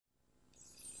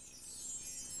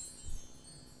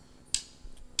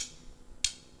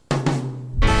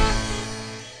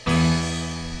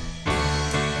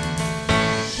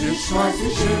choisi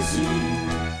Jésus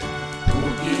pour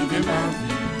guider ma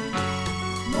vie.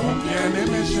 Mon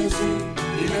bien-aimé Jésus,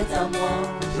 il est à moi,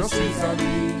 je suis à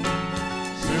lui.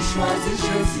 J'ai choisi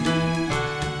Jésus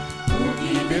pour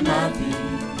guider ma vie.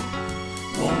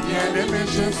 Mon bien-aimé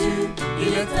Jésus,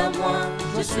 il est à moi,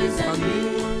 je suis à lui.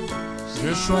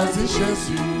 J'ai choisi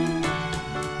Jésus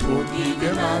pour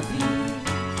guider ma vie.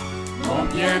 Mon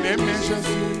bien-aimé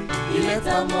Jésus, il est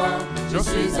à moi, je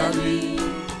suis à lui.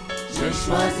 J'ai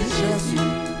choisi Jésus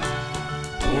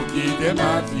pour guider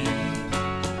ma vie.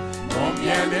 Mon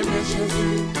bien-aimé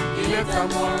Jésus, il est à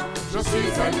moi, je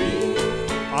suis à lui.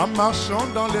 En marchant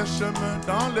dans les chemins,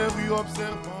 dans les rues,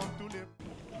 observant tous les...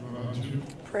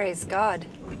 Praise God.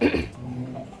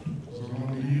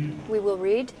 We will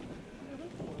read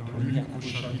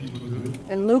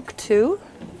in Luke 2.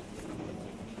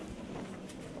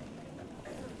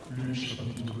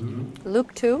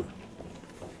 Luke 2.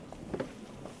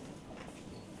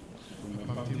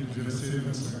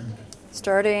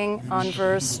 Starting on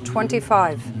verse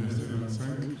 25.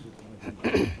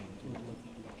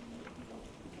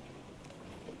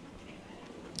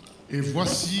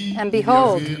 And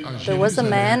behold, there was a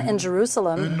man in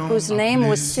Jerusalem whose name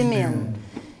was Simeon.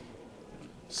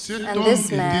 And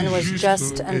this man was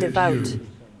just and devout,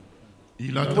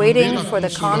 waiting for the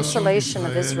consolation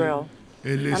of Israel.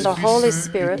 And the Holy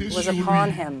Spirit was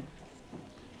upon him.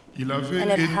 And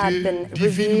it had been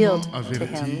revealed to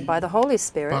him by the Holy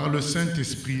Spirit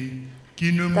that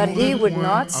he would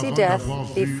not see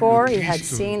death before he had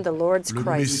seen the Lord's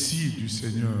Christ.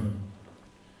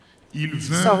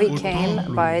 So he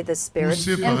came by the Spirit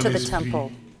into the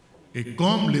temple. And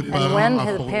when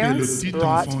his parents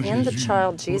brought in the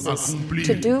child Jesus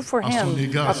to do for him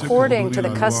according to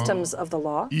the customs of the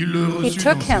law, he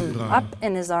took him up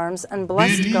in his arms and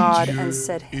blessed God and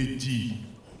said,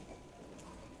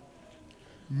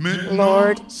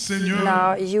 Lord,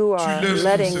 now you are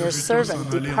letting your servant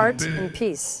depart in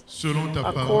peace,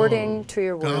 according to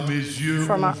your word.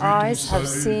 For my eyes have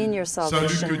seen your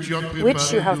salvation,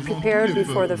 which you have prepared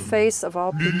before the face of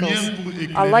all peoples,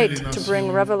 a light to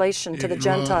bring revelation to the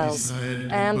Gentiles,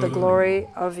 and the glory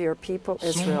of your people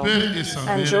Israel.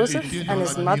 And Joseph and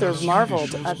his mother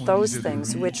marveled at those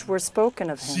things which were spoken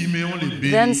of him.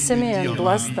 Then Simeon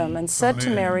blessed them and said to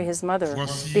Mary his mother,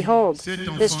 Behold,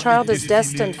 this child is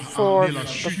destined for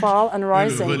the fall and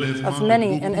rising of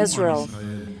many in Israel,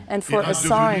 and for a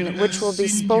sign which will be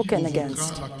spoken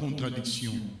against.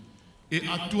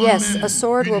 Yes, a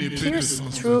sword will pierce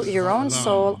through your own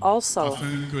soul also,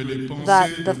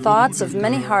 that the thoughts of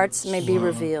many hearts may be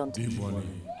revealed.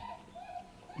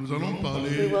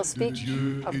 We will speak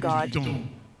of God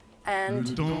and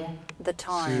the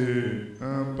time.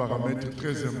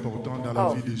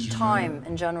 Time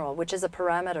in general, which is a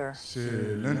parameter.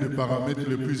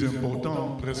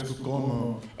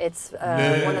 It's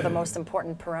one of the most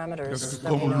important parameters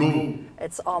that we know.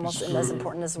 It's almost as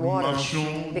important as water,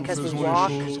 because we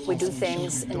walk, we do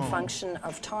things in function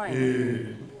of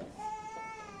time.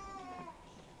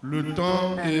 Le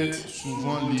temps est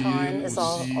souvent lié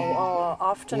aussi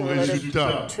often au related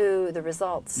résultat. to the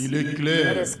results. Il est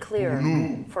clair It is clear pour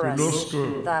nous for que us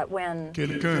lorsque that when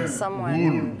quelqu'un someone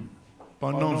roule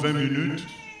pendant 20 minutes,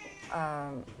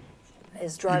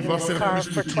 is driving il va his faire car plus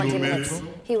for de 20 minutes, kilomètres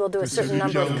he will do a que certain celui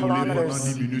qui number a of roulé pendant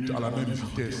kilometers. 10 minutes à la même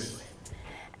vitesse.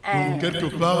 Donc, And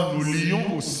quelque part, nous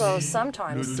lions aussi so le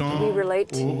sometimes temps we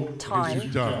relate au time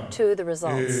résultat. to the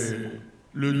results. Et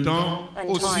le temps And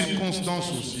aux time,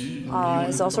 circonstances aussi. Nous lions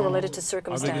is le also temps related to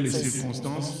avec les circumstances.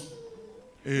 circonstances.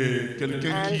 Et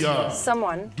quelqu'un qui And a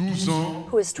someone 12 ans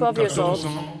who is ou 12 years 14 old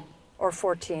ans or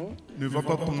 14 ne va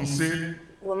pas penser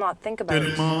will not think about it.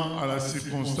 tellement à la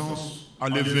circonstance, à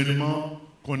l'événement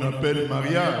qu'on appelle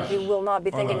mariage. He will not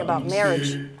be thinking about Donc,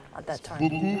 marriage at that time.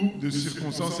 beaucoup de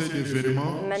circonstances et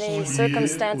d'événements Many sont liés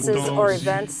circumstances au temps or aussi.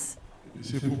 events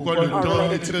C'est pourquoi le are temps est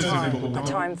related to très time, important. a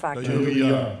time factor. D'ailleurs, il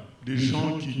y a des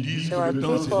gens qui disent There are que le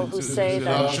temps people who c'est say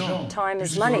l'argent. that time is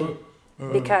Puisque, money,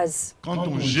 because quand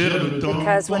on gère le temps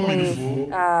when comme il we faut,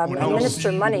 on a aussi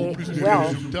administer money beaucoup plus de well,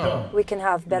 résultats. we can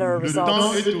have better Le temps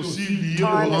results. est aussi lié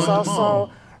Time au is also rendement.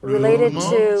 Le related rendement,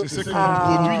 to c'est ce qu'on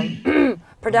produit. On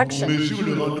production. mesure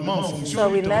le rendement en fonction So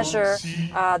du we temps. measure Si,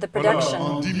 the voilà, production.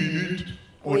 en 10 minutes,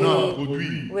 on a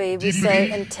produit We 10 say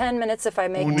briques, in 10 minutes if I on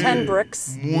make est 10 bricks,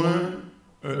 moins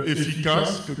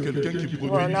efficace que quelqu'un qui We're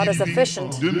produit not 10 as briques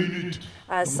efficient en 2 minutes.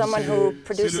 as Donc, someone c'est- who c'est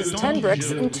produces le temps 10 qui bricks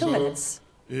gère in tout 2 ça. minutes.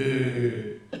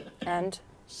 Et And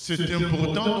c'est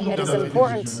important donc it is dans la vie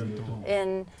important des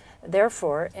gens.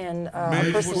 therefore, in Mais a il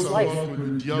faut person's savoir life. que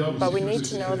le diable But we aussi need veut to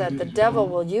se know that servir the du devil temps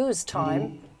will use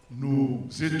time nous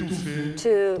étouffer,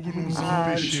 to pour nous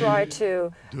empêcher try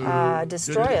to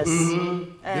destroy us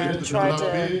and try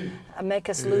to make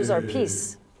us lose our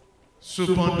peace.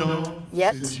 Cependant,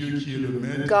 Yet, c'est Dieu qui est le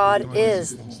maître God dans les is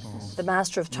circonstances. the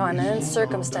master of time and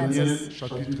circumstances. Daniel,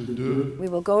 chapitre 2, We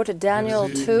will go to Daniel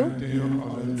 2, versets 21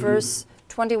 à 22. verse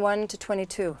 21 to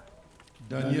 22.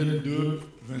 Daniel 2,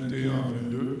 21 à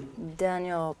 22.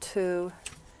 Daniel 2,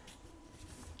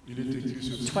 Il est écrit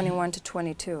ceci. 21 to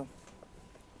 22.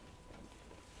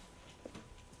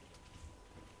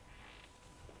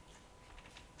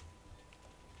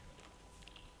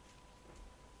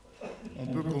 On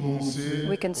peut commencer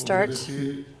We can au start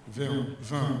verset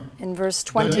 20. In verse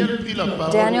Daniel 20, prit la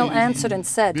parole Daniel et dit, answered and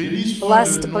said, Béni soit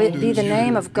Blessed le nom de be the Dieu,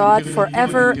 name of God l'éternel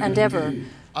forever de and ever, l'éternité.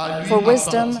 À lui for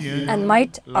wisdom appartient and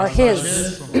might la are his,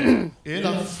 sagesse et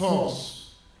la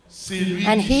force. C'est lui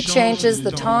and qui he change changes les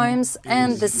the temps times et and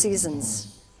les the saisons. seasons.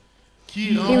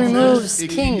 Qui He renverse removes et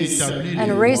qui kings établit les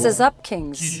and rois, raises up qui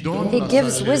kings. donne He la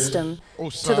gives sagesse wisdom aux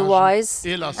to the sages wise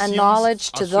et la and science knowledge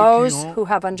à to ceux qui those ont who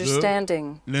have de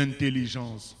understanding.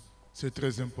 l'intelligence. C'est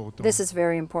très important. This is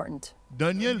very important.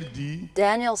 Daniel dit,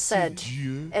 Daniel c'est said,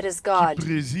 Dieu It is qui God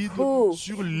préside who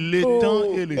sur les temps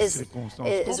et les is circonstances.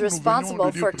 is Comme nous venons responsible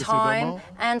de dire for time précédemment,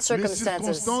 and les circumstances.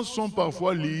 circonstances sont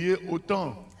parfois liées au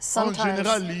temps. En Sometimes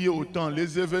général liées au temps.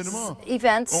 Les événements,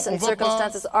 Events on and va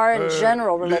circumstances pas, are in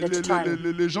general related to les,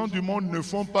 time. les gens du monde ne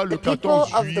font pas le The people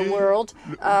 14 of the juillet, world,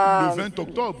 le 20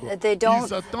 octobre. they don't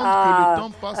Ils attendent que le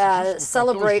temps passe jusqu'au 14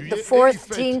 celebrate juillet the et ils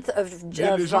fêtent. 14th of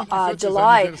Et les gens qui fêtent ces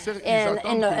July anniversaires, ils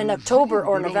attendent in que le October jour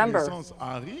or de leur November. naissance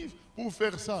arrive pour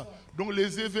faire ça. Donc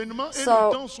les événements et So-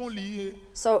 le temps sont liés.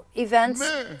 So events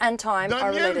Mais and time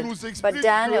are Daniel related. nous explique But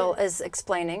Daniel is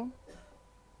explaining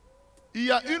Il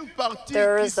y a une partie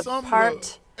there qui is a semble part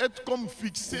être comme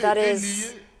fixée that et is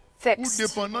liée ou fixed,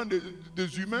 dépendant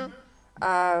des humains.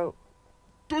 uh,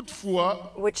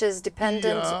 Toutefois, which is dependent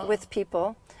Yeah. with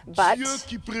people. Dieu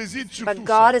qui préside sur But tout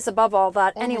God ça. is above all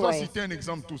that On vous a anyway. cité un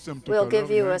exemple tout simple tout We'll à l'heure. give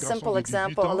Il y a you un a garçon simple de 18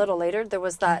 example a ans little later. There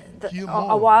was that, qui est a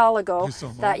mort while ago,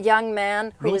 récemment that young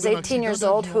man who lors was d'un 18 years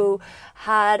accident old d'avion. who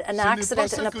had an Ce n'est pas accident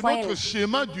ça in a que plane. notre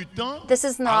schéma du temps This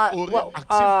is not aurait what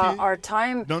accepté. our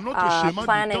time Dans notre schéma du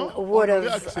planning temps, on would aurait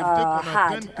have accepté qu'on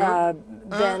had apprenne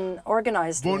been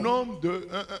organized with. bonhomme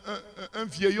un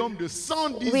vieil homme de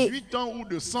 118 ans ou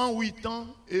de 108 ans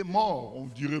est mort, on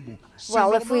dirait bon. C'est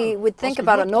Well, if we normal, would parce think que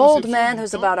about notre an old conception man du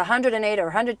who's temps about 108 or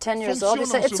 110 years old, we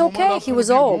say fonctionne en it's ce moment-là okay, he pour was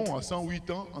dire, old. bon, à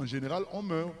 108 ans, en général, on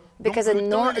meurt. Because Donc, le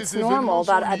temps et les it's événements normal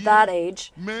sont that at liés. that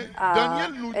age, Mais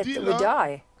Daniel nous dit we là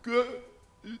die. que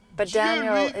But Dieu,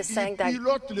 Daniel lui, is saying il that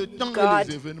pilote le temps God, et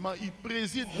les événements, il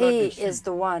préside He là-dessus. is the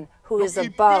one who Donc, is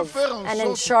il peut above faire en and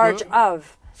in sorte charge que,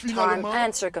 of time finalement,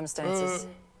 and circumstances.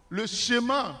 le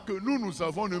schéma que nous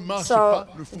avons ne marche So pas,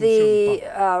 ne fonctionne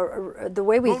pas. the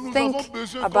way we Donc, nous avons think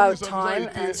besoin, about comme ça nous a time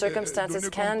été, and circumstances donné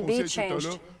can comme be conseil tout à changed.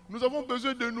 l'heure, nous avons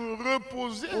besoin de nous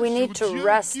reposer We need sur to Dieu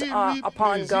rest qui, lui, upon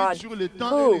préside God, sur les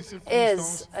temps who et les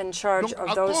circonstances. is in charge Donc, of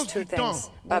à those cause two du temps, things.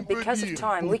 on But peut because of dire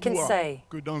time, pour we can toi say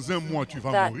que dans un mois tu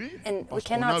vas that mourir, we parce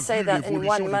qu'on a cannot say vu that in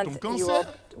l'évolution 1 de month ton you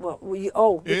cancer.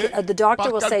 will, Et the doctor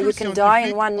par will say calcul you can die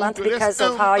in scientifique, 1 on month te laisse because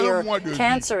of how un your mois de vie.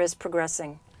 cancer is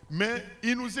progressing. Mais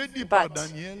il nous est dit par But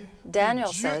Daniel Daniel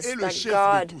que Dieu says est le that chef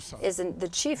God de tout ça. is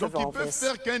the chief Donc of il all peut this.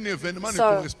 faire qu'un événement ne So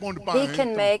corresponde pas à he un can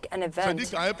temps. make an C'est-à-dire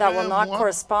event qu'après that will un not mois,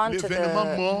 correspond l'événement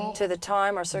mort to the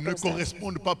time or ne circumstance.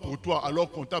 correspondent pas pour toi,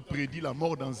 alors qu'on t'a prédit la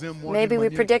mort dans un mois. Maybe d'une we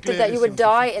manière predicted claire that et you would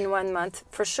die scientifique. in 1 month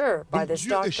for sure by Donc this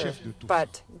Dieu est doctor, chef de tout ça.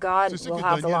 but God C'est ce will que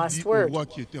have the Daniel last dit au word. roi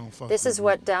qui était en face This de is lui.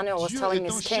 what Daniel was Dieu telling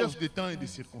étant his king, chef des temps et des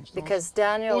circonstances, because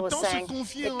Daniel was autant se saying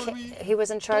confier en that lui. he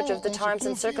was in charge Tant of the on se times and confie en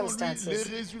lui, circumstances, les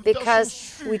résultats because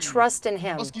sont we sûrs, trust in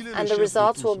him, parce qu'il est le and the chef de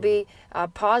results tout will cela.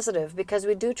 be positive because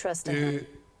we do trust in him. Et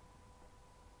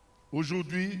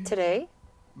aujourd'hui, Today,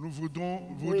 nous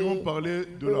voudrions parler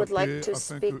de we la would like paix, to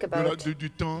afin speak que, about, du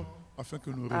temps, afin que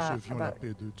nous recevions la paix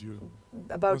de Dieu.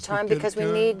 about Parce que time because we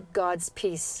quelqu'un need God's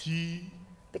peace, Qui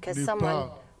because n'est someone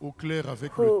pas au clair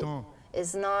avec le who temps,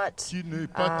 is not qui n'est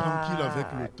pas tranquille avec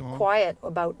le temps, quiet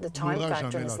about the time n'aura factor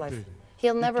in jamais his la life. paix.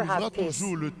 He'll Il never trouvera have peace.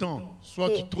 toujours le temps, soit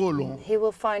He- trop long, He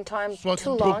will find time soit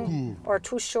too trop long court, or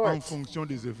too en short fonction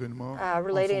des événements, en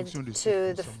related fonction des to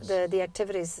circonstances. the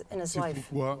activities in his C'est life.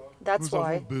 pourquoi That's nous avons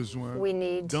why besoin we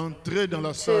need d'entrer dans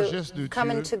la sagesse de to come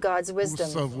Dieu into God's pour wisdom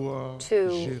savoir to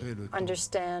gérer le temps.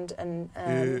 understand and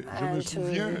Et je me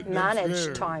souviens to manage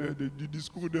d'un frère, time. du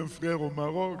discours d'un frère au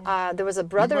Maroc. There was a Il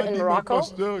brother m'a in dit, mon Morocco.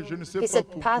 pasteur, je ne sais He pas said,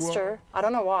 pourquoi. Pastor, I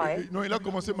don't know why. Non, il a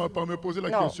commencé par me poser la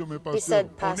No, question, mais he pasteur, said, on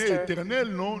est Pastor, éternel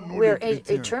We're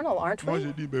eternal, aren't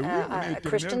we?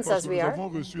 Christians as we are?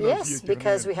 Yes,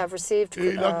 because we have received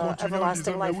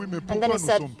everlasting life. And then he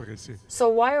said, so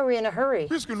why are we in a hurry?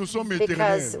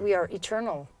 Because we are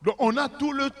eternal.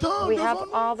 We have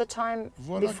all the time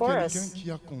before us.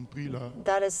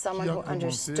 That is someone who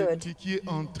understood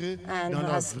and who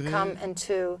has come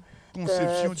into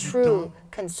the true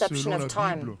conception of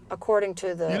time according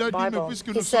to the Bible.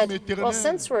 He said, well,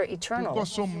 since we're eternal,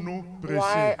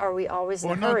 why are we always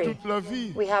in a hurry?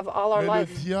 We have all our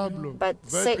life, but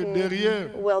Satan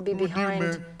will be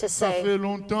behind to say,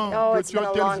 oh, it's been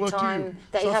a long time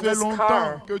that you have this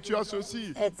car.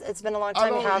 It's been a long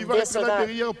time you have this or that.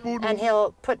 And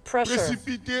he'll put pressure,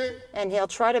 and he'll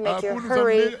try to make you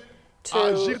hurry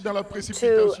to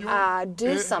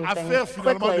do something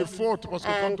quickly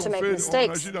and to make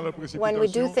mistakes. When we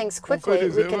do things quickly,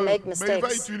 we can make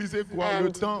mistakes.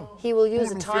 And he will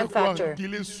use a time factor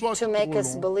to make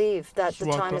us believe that the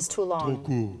time is too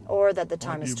long or that the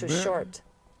time is too short.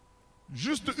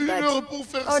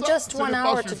 But, just 1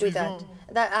 hour to do that.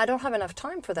 I don't have enough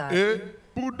time for that.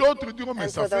 Pour d'autres diront, mais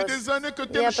ça fait des années que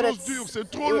telle chose dure, c'est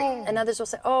trop long. And others will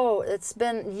say, oh, it's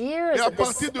been years that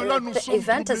this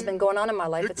event has been going on in my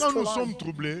life, it's too long.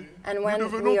 And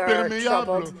when we are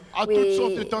troubled,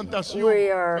 we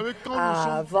are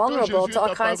vulnerable to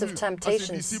all kinds of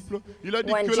temptations.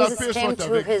 When Jesus came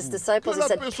to his disciples, he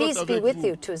said, peace be with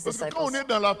you, to his disciples.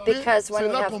 Because when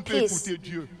we have peace,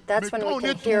 that's when we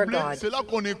can hear God.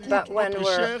 But when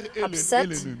we're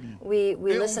upset, we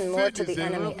listen more to the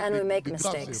enemy and we make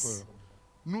mistakes,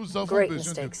 great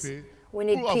mistakes. We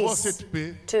need peace.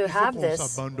 To have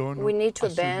this, we need to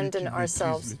abandon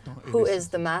ourselves, who is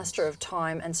the master of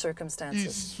time and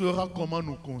circumstances.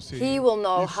 He will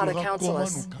know how to counsel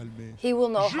us. He will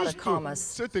know how to calm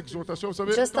us.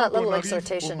 Just that little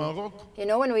exhortation. You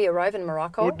know, when we arrive in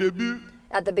Morocco,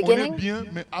 at the beginning,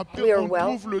 we are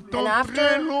well, and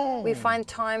after, we find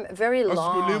time very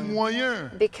long,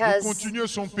 because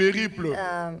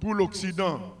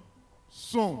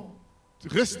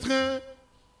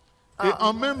et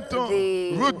en même temps,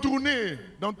 retourner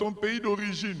dans ton pays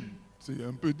d'origine, c'est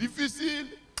un peu difficile.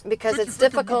 Because it's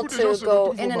difficult to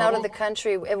go in and out of the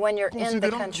country when you're in the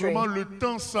country.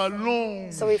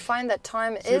 So we find that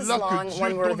time is long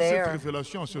when we're there.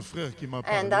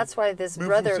 And that's why this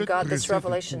brother got this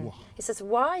revelation. He says,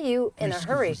 why are you in a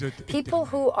hurry? People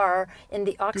who are in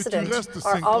the Occident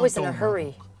are always in a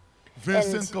hurry.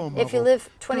 And if you live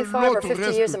 25 or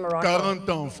 50 years in Morocco,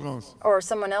 or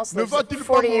someone else lives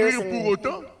 40 years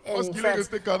in France,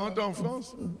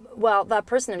 well, that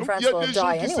person in France will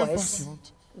die anyways.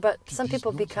 But some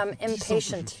people become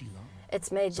impatient. It's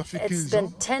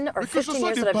been 10 or 15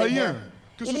 years that I've been here.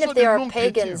 Even if they are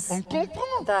pagans,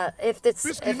 that if it's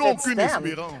them,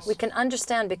 we can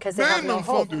understand because they have no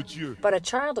hope. But a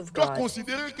child of God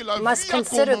must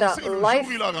consider that life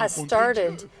has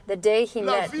started the day he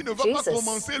met Jesus.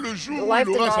 Life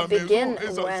did not begin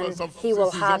when he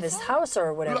will have his house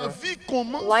or whatever.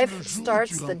 Life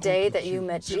starts the day that you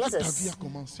met Jesus.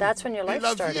 That's when your life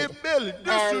started.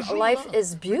 And life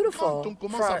is beautiful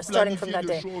starting from that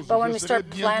day. But when we start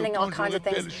planning all kinds of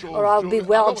things, or I'll be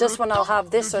well just when I'll have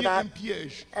this or that,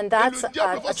 and that's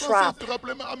a trap.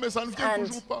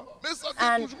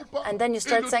 And then you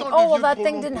start saying, oh, well, that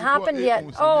thing didn't happen yet.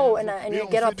 Oh, and you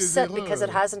get upset because it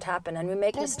hasn't happened, and we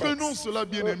make mistakes.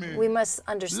 We must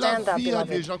understand that,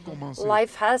 beloved.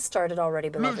 Life has started already,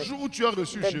 beloved.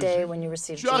 The day when you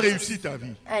received Jesus.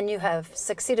 And you have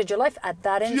succeeded your life at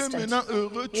that instant.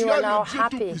 You are now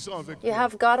happy. You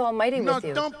have God Almighty with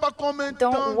you.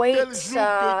 Don't wait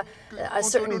a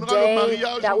certain day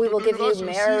that we will give you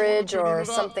marriage or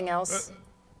something else,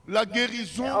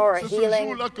 or a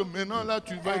healing,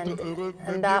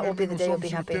 and that will be the day you'll be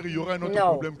happy.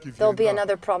 No, there'll be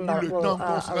another problem that will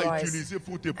arise,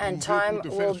 and time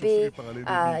will be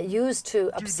used to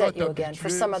upset you again for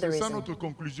some other reason.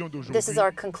 This is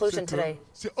our conclusion today.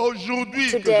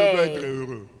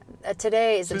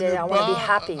 Today is the day I want to be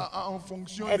happy.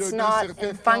 It's not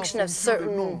in function of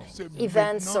certain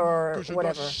events or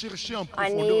whatever. I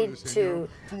need to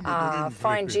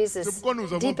find Jesus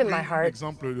deep in my heart.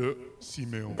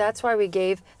 That's why we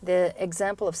gave the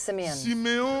example of Simeon.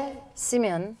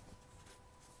 Simeon,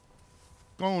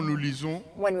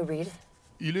 when we read,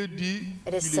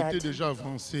 it is said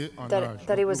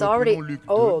that he was already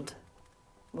old.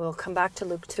 We'll come back to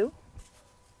Luke 2.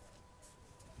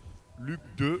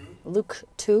 Luke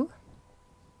 2,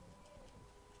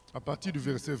 à partir du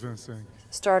verset 25.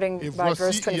 Starting by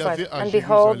verse 25. And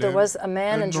behold, there was a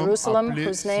man in Jerusalem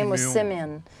whose name was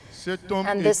Simeon.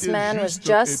 And this man was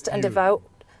just and devout,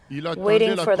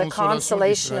 waiting for the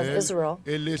consolation of Israel,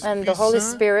 and the Holy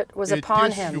Spirit was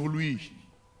upon him.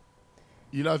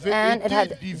 And it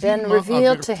had been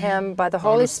revealed to him by the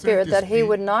Holy Spirit that he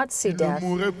would not see death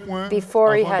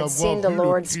before he had seen the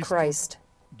Lord's Christ.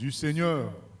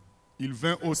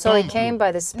 So he came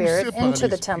by the Spirit into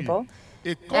the temple,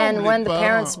 and when the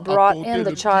parents brought in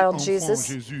the child Jesus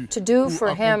to do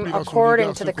for him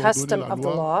according to the custom of the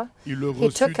law, he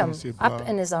took him up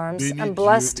in his arms and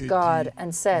blessed God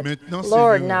and said,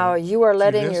 Lord, now you are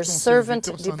letting your servant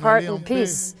depart in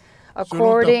peace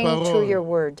according to your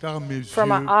word. For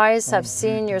my eyes have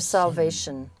seen your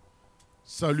salvation,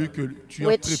 which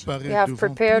you have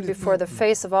prepared before the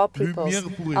face of all peoples,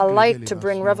 a light to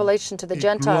bring revelation to the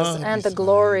Gentiles and the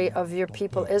glory of your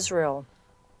people Israel.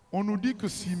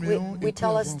 We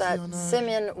tell us that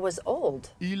Simeon was old.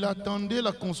 He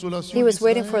was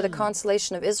waiting for the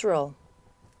consolation of Israel.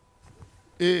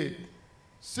 And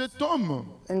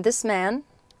this man,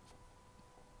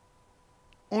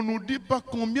 we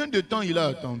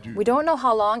don't know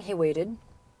how long he waited,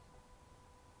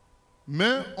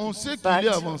 but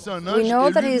we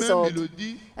know that he is old.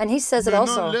 And he says it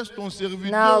also,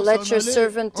 now let your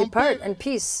servant depart in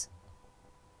peace.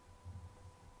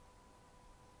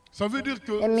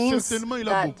 It means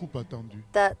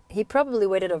that he probably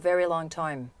waited a very long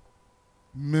time.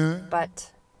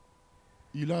 But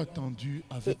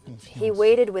he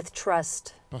waited with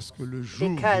trust,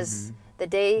 because the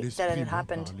day that it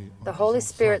happened, the Holy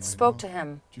Spirit spoke to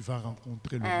him,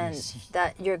 and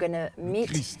that you're going to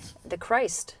meet the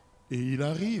Christ. And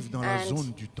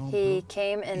he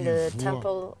came in the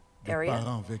temple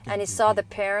area, and he saw the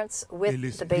parents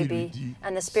with the baby,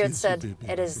 and the Spirit said,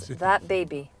 it is that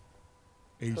baby.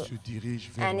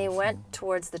 And he went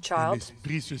towards the child,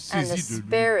 and the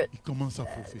Spirit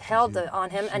held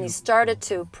on him, and he started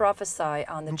to prophesy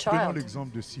on the child.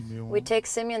 We take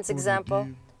Simeon's example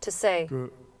to say,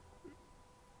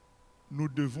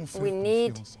 we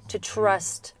need to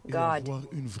trust God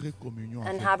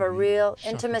and have a real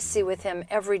intimacy with Him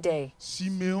every day.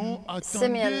 Simeon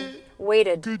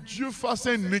waited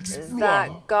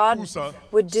that God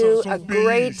would do a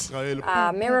great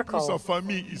miracle. So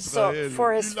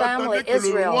for his family,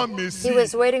 Israel, he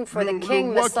was waiting for the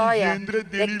King Messiah.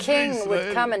 The King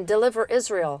would come and deliver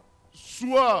Israel,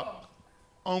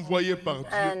 and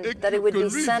that it would be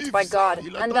sent by God,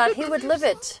 and that he would live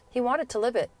it. He wanted to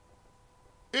live it.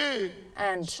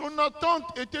 And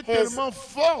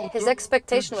his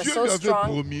expectation was so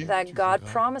strong that God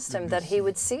promised him that he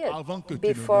would see it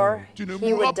before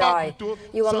he would die.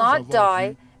 You will not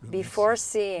die before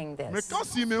seeing this.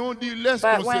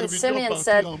 But when Simeon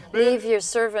said, leave your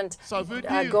servant,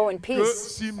 go in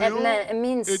peace, it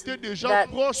means that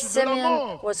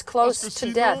Simeon was close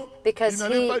to death, because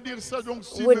he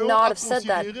would not have said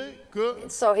that.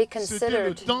 So he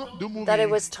considered that it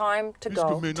was time to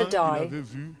go, to die,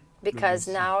 because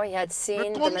now he had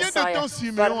seen the Messiah.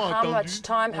 But how much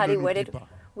time had he waited?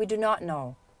 We do not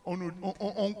know. We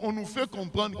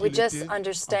just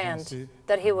understand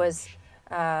that he was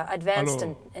advanced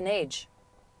in age.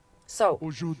 So,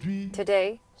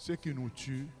 today,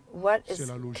 what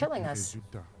is killing us?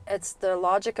 It's the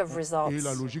logic of results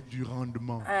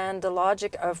and the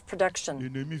logic of production.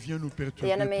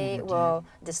 The enemy will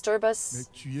disturb us,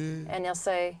 and he'll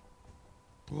say,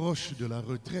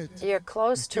 you're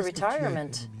close to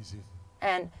retirement,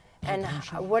 and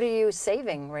what are you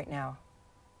saving right now?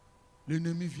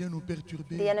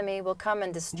 The enemy will come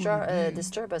and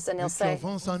disturb us, and he'll say,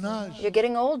 you're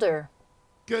getting older.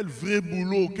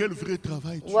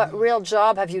 What real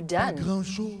job have you done?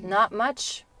 Not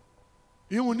much.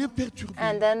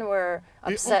 And then we're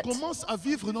upset,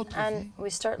 and we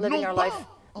start living our life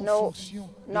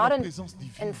not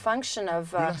in function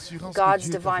of God's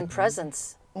divine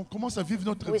presence.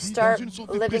 We start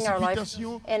living our life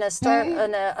in a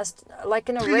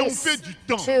race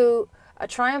to a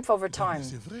triumph over time.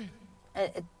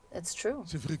 It's true.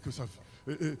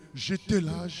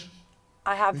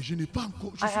 I have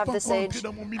this age,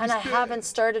 and I haven't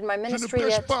started my ministry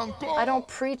yet. I don't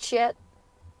preach yet.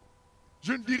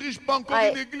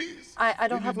 I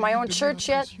don't have my own church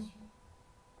yet.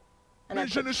 And I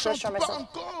put pressure on myself.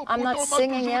 I'm not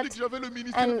singing yet.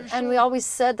 And we always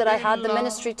said that I had the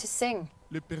ministry to sing.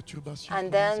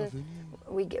 And then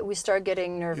we start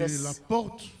getting nervous.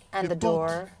 And the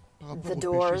doors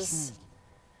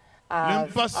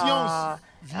of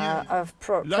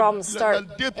problems start.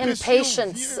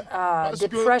 Impatience,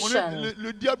 depression,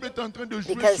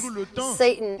 because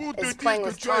Satan is playing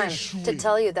with time to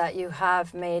tell you that you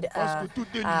have made,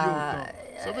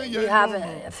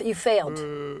 you failed.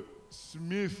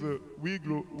 Smith,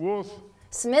 Wigglesworth,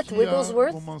 Smith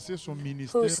Wigglesworth,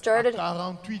 who started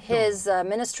his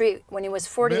ministry when he was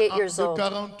 48 years old.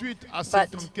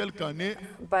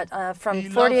 But from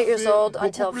 48 years old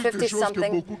until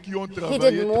 50-something, he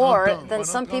did more than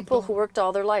some people who worked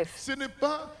all their life.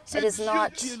 It is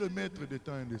not,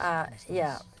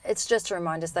 it's just to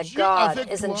remind us that God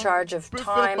is in charge of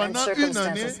time and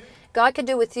circumstances. God could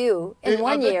do with you in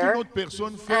 1 year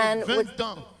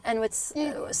and with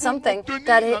something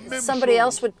that somebody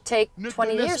else would take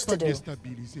 20 years to do.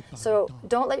 So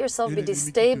don't let yourself be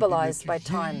destabilized by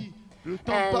time.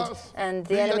 And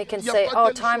the enemy can say,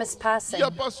 oh, time is passing.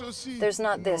 There's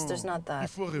not this, there's not that.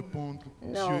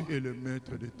 No.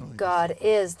 God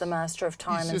is the master of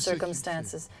time and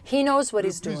circumstances. He knows what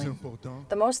he's doing.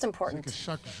 The most important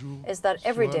is that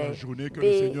every day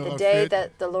be the day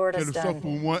that the Lord has done.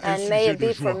 And may it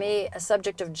be for me a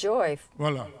subject of joy.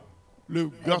 Le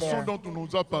garçon dont on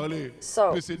nous a parlé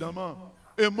précédemment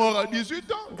est mort à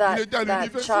 18 ans. Il était à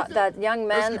l'université. That young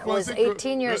man was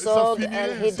 18 years old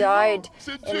and he died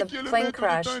in the plane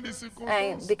crash,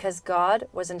 and because God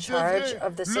was in charge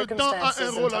of the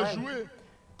circumstances and time.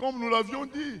 Comme nous l'avions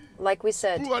dit, like we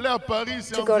said, pour aller à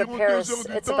Paris, to go to Paris,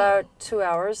 it's about 2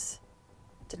 hours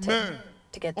to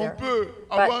get there.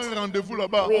 But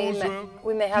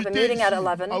we may have a meeting at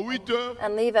 11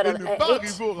 and leave at 8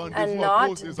 and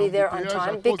not be there on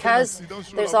time because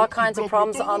there's all kinds of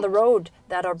problems on the road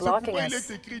that are blocking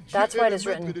us. That's why it is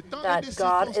written that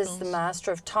God is the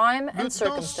master of time and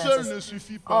circumstances.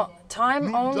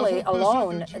 Time only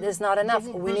alone is not enough.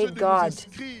 We need God.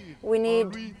 We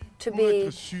need to be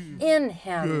in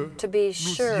Him, to be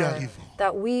sure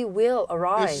that we will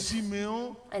arrive.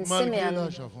 And Simeon,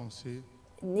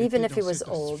 even if he was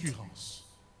old,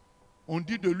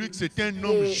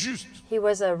 he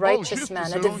was a righteous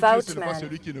man, a devout man.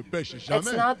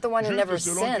 It's not the one who never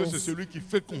sins.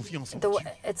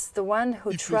 It's the one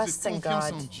who trusts in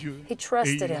God. He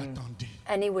trusted Him,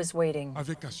 and he was waiting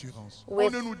with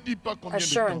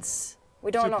assurance. We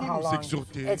don't know how long.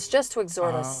 It's just to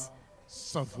exhort us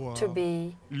to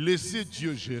be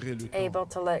able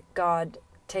to let God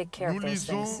take care of those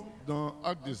things.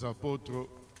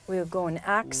 We'll go in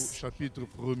Acts 1.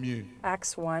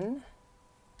 Acts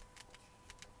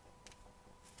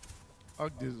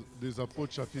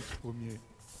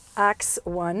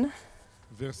 1,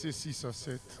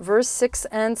 verse 6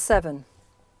 and 7.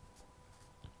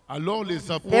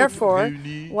 Therefore,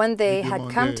 when they had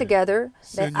come together,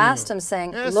 they asked him,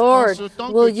 saying, Lord,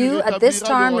 will you at this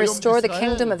time restore the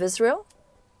kingdom of Israel?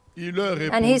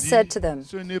 And he said to them,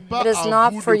 it is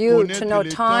not for you to know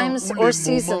times or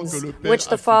seasons which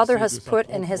the Father has put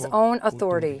in His own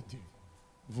authority.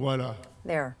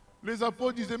 There.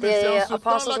 The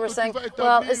apostles were saying,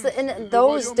 well, is it in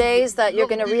those days that you're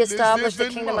going to reestablish the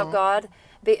kingdom of God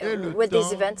with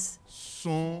these events?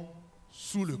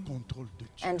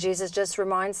 And Jesus just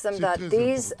reminds them that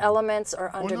these elements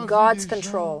are under God's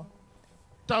control.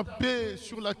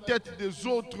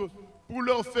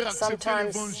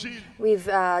 Sometimes we've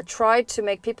tried to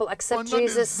make people accept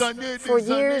Jesus for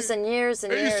years and years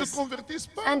and years,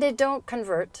 and they don't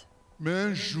convert.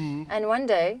 And one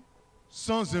day,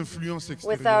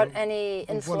 without any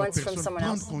influence from someone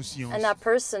else, and that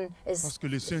person is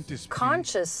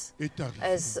conscious,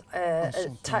 is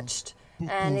touched,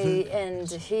 and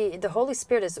the Holy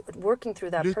Spirit is working through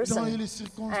that person,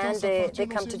 and they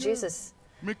come to Jesus.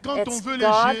 It's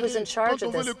God who's in charge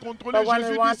of this. But when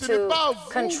we want to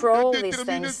control these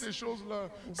things,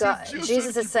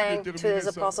 Jesus is saying to His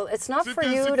apostles, it's not for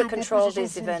you to control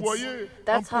these events.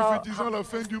 That's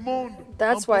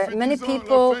why many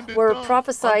people were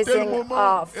prophesying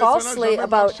falsely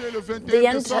about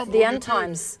the end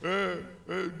times.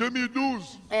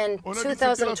 In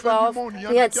 2012,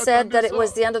 he had said that it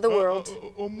was the end of the world.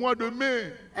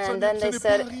 And then they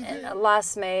said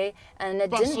last May, and it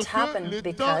didn't happen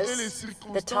because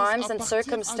the times and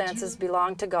circumstances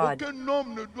belong to God. No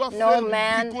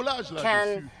man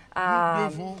can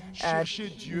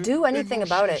do anything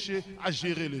about it.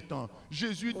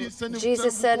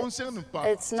 Jesus said,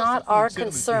 it's not our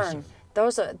concern.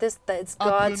 It's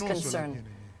God's concern.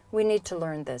 We need to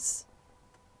learn this.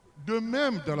 De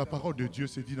même, dans la parole de Dieu,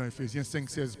 c'est dit dans Ephésiens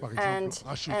 5:16, par exemple,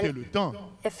 racheter le temps.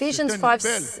 Ephesians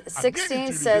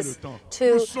 5:16 says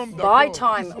to buy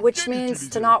time, which means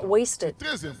to not waste it.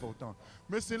 Très important.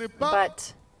 Mais ce n'est pas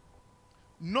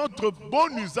notre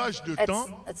bon usage de temps.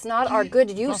 It's not our good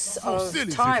use of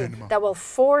time that will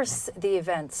force the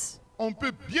events. On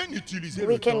peut bien utiliser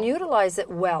we le temps. can utilize it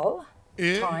well,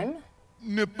 time.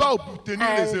 ne pas obtenir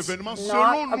les événements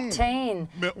selon nous,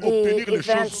 mais obtenir les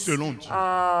choses selon Dieu.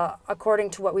 According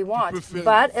to what we want,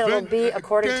 but it will be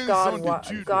according to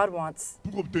God wants.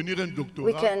 Pour obtenir un doctorat,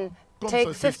 we can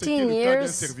take 15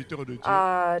 years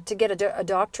to get a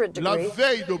doctorate degree,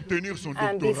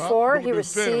 and before he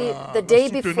received, the day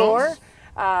before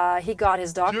he got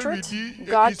his doctorate,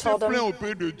 God told him,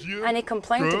 and he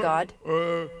complained to God,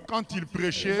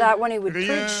 that when he would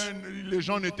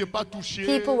preach,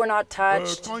 people were not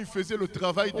touched.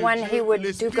 When he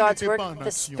would do God's work,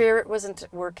 the Spirit wasn't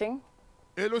working.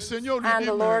 Et le Seigneur lui And dit,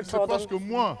 the Lord c'est told parce him, que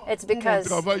moi, it's pour mon because,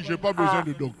 travail, j'ai pas besoin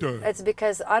de docteur. It's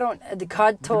because I don't,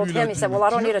 God told Lui, il a him, he dit, said, well, I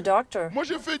don't need a doctor. Moi,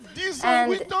 j'ai fait 10 ans, And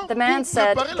 8 ans the man pour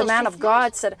said, préparer the la man of souffrance.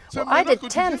 God said, C'est well, I maintenant did que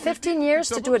tu 10, viens 15 me years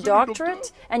dire, to t'as do a pas besoin de docteur.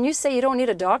 doctorate, and you say you don't need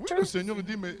a Oui, doctor? le Seigneur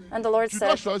dit, mais And the Lord tu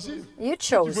dois said, choisir. you Si tu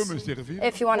chose. veux me servir,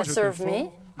 If you want moi, to je te serve forme. me,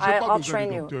 J'ai pas I'll besoin train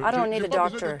de you. docteur. I don't J'ai need a pas besoin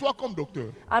de doctor. toi comme docteur.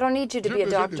 I don't need you to J'ai be a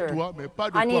besoin de doctor. toi, mais pas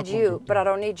de I toi need comme you, docteur. but I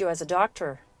don't need you as a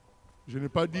doctor. Je n'ai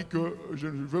pas dit que je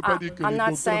ne veux pas dire que I'm les not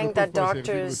docteurs ne saying peuvent that pas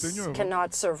servir le doctors Seigneur. cannot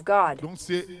serve God. Donc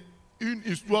c'est une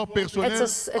histoire personnelle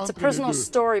It's a entre personal les deux.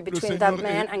 story Le between Seigneur that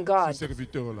man et and God. ce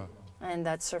serviteur-là. And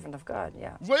that servant of God,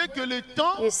 yeah. Vous voyez que les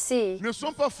temps You see, ne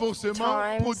sont pas forcément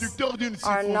times producteurs d'une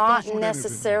are circonstance not ou d'un événement.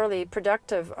 necessarily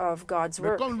productive of God's Mais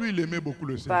work, comme lui, il aimait beaucoup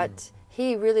le Seigneur, but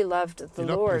he really loved the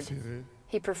il a Lord. préféré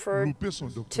He preferred louper son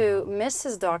doctorat to miss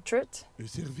his doctorate et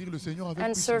servir le Seigneur avec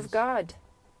and serve puissance. God.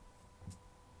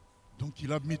 Donc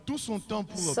il a mis tout son temps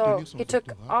pour So obtenir son he took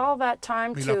doctorat. all that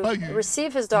time Mais il n'a pas to eu.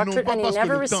 receive his Non doctorate, pas and he parce que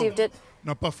never le temps received it,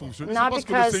 n'a pas fonctionné. not C'est parce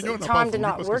que le because Seigneur n'a time pas did voulu, not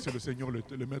parce que work. c'est le Seigneur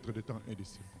le maître des temps et des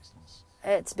circonstances.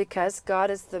 It's because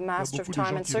God is the Il y a master of beaucoup de time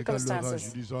gens and qui regardent leur âge, ils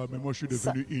circumstances. disent, ah, mais moi je suis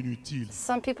devenu inutile.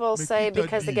 Some people Mais say qui t'a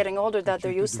because dit they're getting older que that tu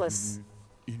they're étais useless.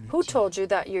 devenu Who inutile? told you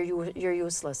that you're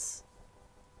useless?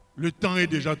 Le temps est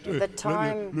déjà...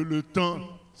 time- le temps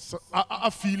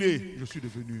a filé. Je suis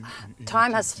devenu inutile.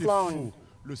 Time has C'est flown. faux.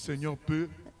 Le Seigneur peut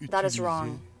That is utiliser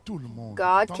wrong. tout le monde.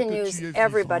 God Tant can que use tu es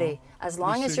everybody. vivant, As le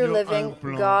long as you're Seigneur a un living,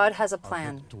 plan God has a avec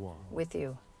plan toi. with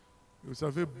you. Vous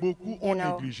savez, beaucoup ont You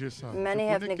know, négligé ça. many Je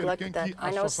have connais neglected quelqu'un that. qui, à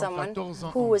I know someone 74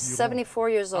 ans who was environ, 74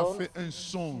 years a old. fait un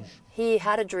songe. He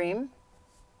had a dream,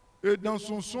 Et dans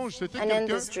son songe, c'était And in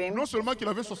quelqu'un, this dream, non seulement qu'il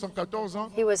avait 74 ans,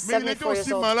 he was mais il était 74 aussi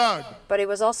years old. malade. but he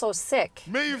was also sick.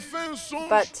 Mais il fait un songe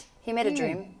But he made a où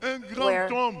dream un grand where,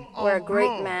 homme en where a great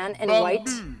blanc, man in barbu, white,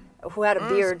 who had a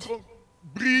beard,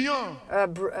 brillant,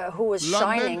 who was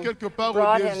l'amène shining, quelque part au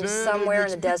brought him désert, somewhere in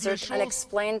lui the explique les desert and choses,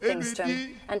 explained et things lui to dit,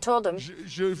 him and told him,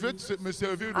 je vais me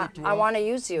servir de I toi. want to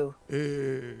use you.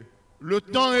 Et le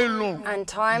temps est long. And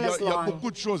time is Il y a long.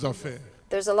 beaucoup de choses à faire.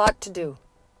 There's a lot to do.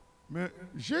 Mais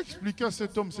j'ai expliqué à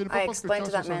cet homme, ce n'est I pas parce que tu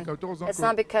explained to as that man, 74 ans it's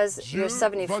not because que Dieu you're va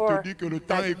 74 te dire que le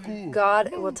temps that est court.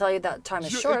 God will tell you that time is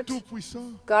Dieu est short. tout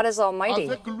puissant. God is almighty.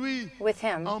 Avec lui, With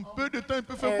him, en peu de temps, il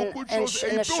peut faire beaucoup de choses. Et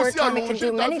in il a peut short aussi time, he can allonger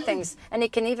do ta many vie. things, and he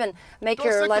can even make Donc,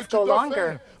 your ce que life tu go dois longer.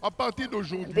 faire à partir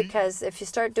d'aujourd'hui, Because if you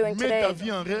start doing mets ta today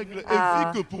vie en règle et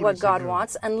vis que pour what le God Seigneur.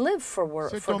 wants and live for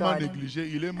Cet for homme a God. négligé,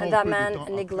 il est mort And that peu de man temps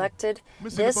après. neglected Mais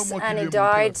ce n'est pas this, moi qui and lui ai he montré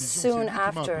la died vision, c'est soon lui qui m'a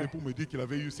appelé after. pour me dire qu'il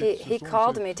avait eu He ce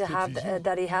called songe, me to cette have vision.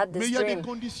 that he had Mais this il y a des dream,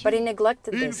 conditions. but he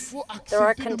neglected Et il this. faut There are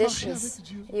accepter de marcher conditions. avec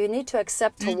Dieu. You need to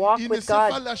accept to Il walk ne with s'est pas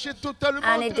God. lâché totalement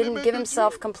And he entre les didn't mains give de himself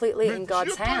Dieu. completely Mais in God's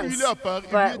Dieu, quand hands. il est apparu,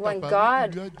 But when il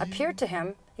God lui a dit, appeared to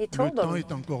him, he le told temps him,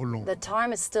 est encore long. the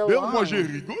time is still D'ailleurs, moi long. j'ai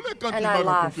rigolé quand And il I m'a laughed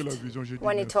raconté la vision. J'ai dit,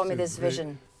 when he mais told me c'est this vrai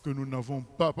vision. que nous n'avons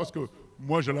pas, parce que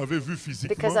moi je l'avais vu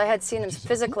physiquement. Because I had seen Je him disais,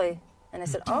 physically, and I le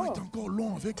said, temps oh, est encore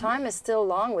long avec lui. time is still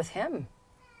long with him.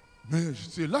 Mais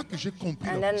c'est là que j'ai compris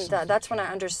And la then puissance. that's when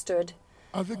I understood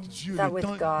Avec Dieu, that le with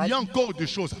temps, God, il y a encore des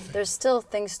choses à faire. there's still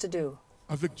things to do.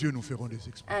 Avec Dieu, nous ferons des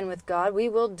exploits. And with God, we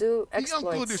will do Il y a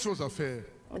encore des exploits. choses à faire.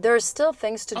 There's still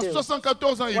things to À do.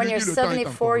 74 ans, il When lui you're dit le temps est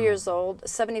encore 74 long. years old,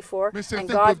 74, Mais and certains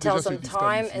God peuvent déjà tells se him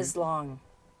time disqualifier. is long.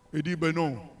 Il dit, ben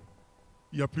non,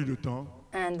 il n'y a plus de temps.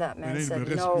 And that Maintenant, man il me said,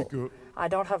 reste no, plus que I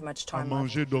don't have much à time left.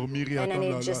 manger, dormir et And I attendre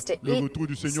need just to le eat, retour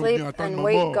du Seigneur, sleep, bien attendre and ma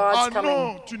wait mort. God's Ah coming.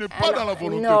 non, tu n'es pas dans la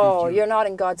volonté No, de Dieu. you're not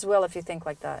in God's will if you think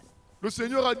like that. Le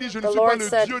Seigneur a dit, je ne The suis Lord pas le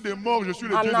said, Dieu des morts, je suis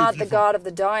le I'm Dieu not des the vivants. God of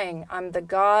the dying. I'm the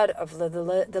God of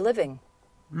the living.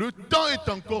 Le temps est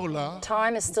encore là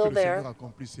Time is pour still que le Seigneur there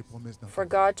accomplisse ses promesses dans for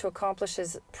ta vie. God to accomplish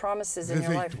His promises in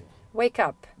your life. Réveille-toi. Wake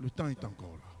up. Le temps est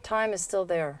encore là. Time is still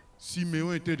there.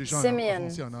 Siméon était déjà Simeon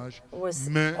avancé en âge, was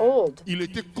mais old, il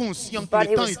était conscient que but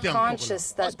le he temps was était encore là. conscious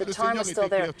Parce that que the le time Seigneur was était still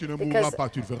there clair, tu ne mourras because pas,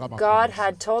 tu le verras ma God promesse.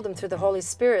 had told him through the Holy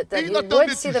Spirit that Et il he attendait would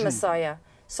see the toujours. Messiah.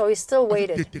 So he still Avec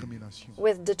waited détermination.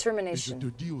 with Et je determination. te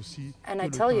dis aussi And que I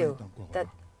le tell temps est you encore that là.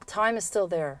 time is still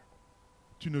there.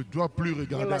 Tu ne dois plus You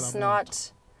regarder à must la montre.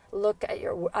 not look at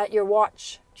your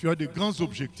watch. Tu as de grands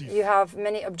objectifs. You have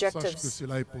many Sache que objectives.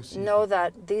 cela est possible. Know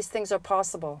that these things are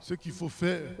possible. Ce qu'il faut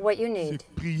faire, What you need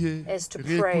c'est prier, is to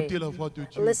pray, réécouter la voix de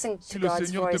Dieu. listen Si to le God's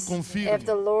Seigneur te voice. confirme, If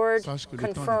the Lord sache que le temps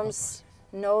n'est pas confirms, passé.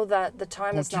 know that the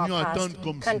time is not Continue à passed. attendre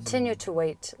comme Continue Simeon. to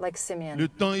wait like Simeon. Le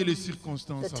temps et les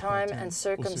circonstances The time appartiennent and au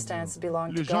circumstance Seigneur. belong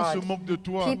to Les gens se God. moquent de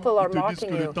toi. People are Ils te disent mocking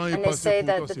que le you, temps est and they passé say pour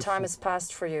that toi. the C'est time faux. is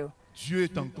past for you. Dieu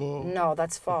est encore No,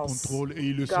 that's au false. contrôle et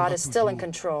il le God sera is still in toujours.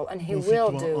 control, and He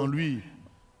will Confie-toi en do. lui.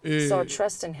 Et So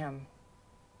trust in Him.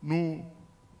 nous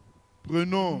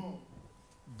prenons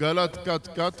Galates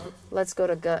 4:4. Let's go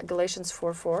to Galatians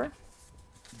 4:4.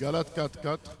 Galates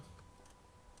 4:4.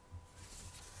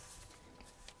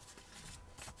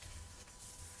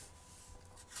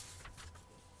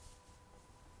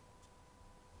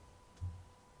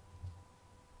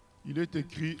 Il est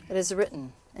écrit It is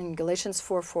written in Galatians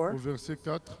 4:4. au verset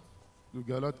 4 de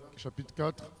Galates chapitre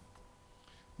 4.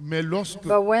 Mais lorsque But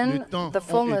les when temps the ont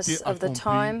fullness été of the accomplis,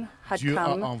 time had Dieu a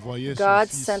come, envoyé God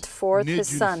son Fils, sent forth né His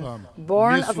d'une Son, femme,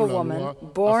 born né of sous a la woman, loi,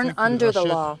 born afin qu'il under the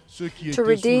rachète law, ceux qui étaient to sous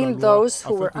la redeem loi, those who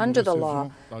afin were que nous under the law,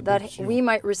 recevions that l'adoption. we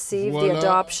might receive the Voilà,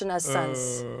 adoption as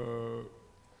sons.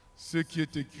 Ce qui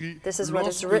est écrit, This is what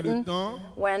is lorsque written le temps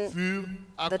when fut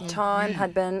the time accompli.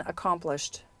 had been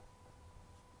accomplished.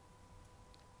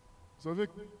 Vous savez,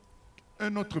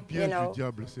 un autre piège You know, du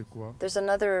diable, c'est quoi? There's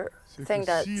another C'est thing que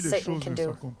that si les Satan choses can ne do,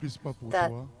 s'accomplissent pas pour that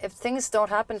toi, if things don't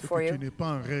happen c'est for que tu you, n'es pas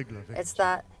en règle avec it's Dieu.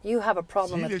 that you have a Si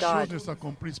problem les with choses ne God.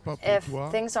 s'accomplissent pas pour If toi,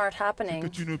 things aren't c'est que happening,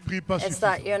 tu ne pries pas it's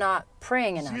that you're suffisamment. not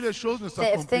praying Si enough. les choses ne If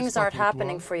s'accomplissent things pas aren't pour toi,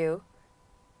 happening for you,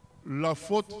 la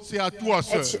faute, c'est à toi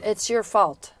seul. it's your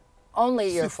fault. Only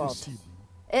your C'est fault. possible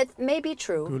It may be que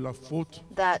true la faute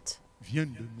that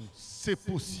vienne de nous. C'est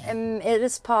possible. it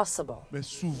is possible, Mais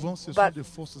souvent, ce sont but des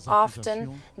fausses often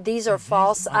accusations these qui are visent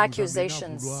false à nous amener à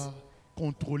accusations vouloir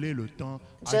contrôler le temps,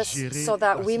 à just gérer so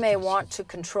that la we may situation. want to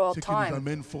control Ce qui nous time,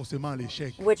 amène forcément à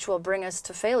l'échec. which will bring us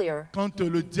to failure. Quand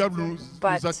le diable nous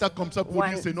But attaque comme ça pour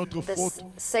when dire c'est notre faute,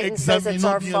 Satan says it's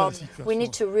our examinons bien la fault, situation. we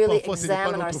need to really Parfois, ce n'est pas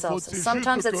examine notre ourselves. faute, c'est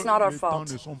Sometimes juste it's que not our les temps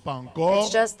fault. ne sont pas encore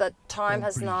It's just that time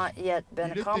has accomplis. not yet been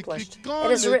Il est écrit, accomplished. quand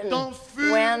It is le written, temps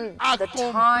fut when the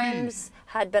accompli. times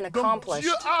had been Donc accomplished,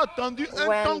 Dieu a attendu un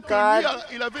when temps que God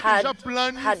lui, il avait déjà had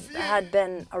planifié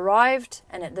been arrived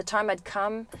and the time had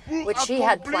come, pour which He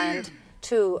had accomplir planned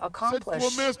to accomplish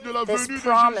promesse de la this venue de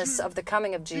promise Jésus. of the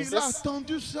coming of Il a Jesus.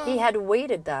 attendu ça. He had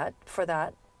waited for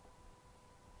that.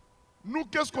 Nous,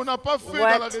 qu'est-ce qu'on n'a pas fait dans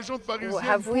la What région parisienne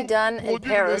have we pour done in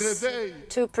produire le Paris réveil?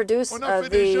 to produce On a fait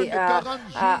des jeûnes de 40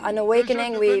 jours, an des awakening?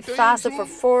 jeûnes de We 21 fasted for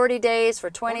jours. 40 days, for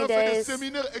On 20 a fait des days.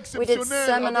 séminaires We did exceptionnels avec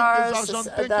des seminars, Argentins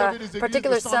qui avaient des églises de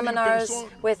particular 100 000 seminars personnes.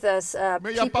 with Mais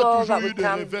il n'y a pas people toujours that eu would de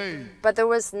come, réveil. but there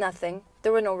was nothing.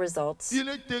 There were no results. Il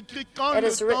est écrit quand It le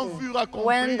is temps written, fut accompli.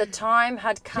 when the time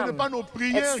had Ce n'est come. pas nos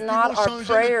prières It's qui not vont our changer le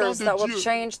temps prayers de that will Dieu.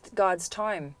 change God's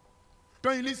time.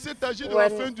 Quand il s'est agi de la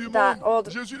When fin du that monde, old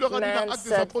Jésus leur a dit dans man Actes des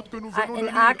said, Apôtres que nous venons de in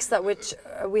lire, Acts that which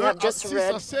we have just 6 à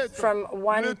read 7, from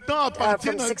le temps appartient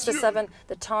from à 6 to Dieu. 7,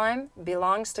 the time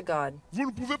belongs to God. Vous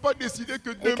ne pouvez pas décider que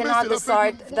You demain cannot c'est la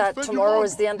fin decide du, that fin du tomorrow monde.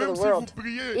 is the end Même of the si vous world.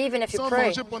 priez Even if you sans pray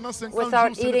manger pendant 50 without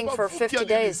jours, ce n'est eating pas for vous qui 50 allez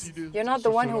days. décider You're not the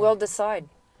sur one who cela. will decide.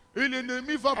 Et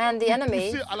l'ennemi va And the vous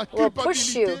enemy pousser à la will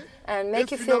push you culpabilité and et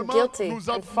make you feel finalement guilty, nous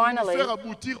and finally faire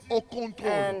aboutir au contrôle.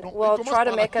 and Donc, will il commence try par to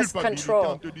la make us culpabilité en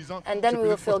control. te disant, And then c'est we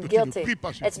will peut-être feel parce que tu ne guilty. pries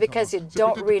pas It's because you suffisamment. C'est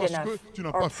don't peut-être read parce enough que tu n'as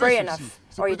or pas pray fait enough ceci.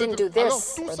 C'est or you peut-être- didn't do Alors,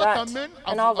 this tout or ça that t'amène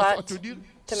and all à that te dire,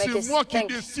 to make c'est us moi qui think.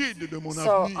 décide de mon So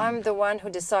avenir. I'm the one who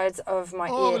decides of my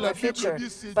Or, la my Bible future. dit,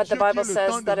 c'est But the Dieu qui Bible est le says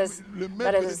temps that de- is le that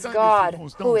maître it des is temps et des God who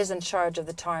circonstances. is in charge of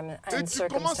the time Et and tu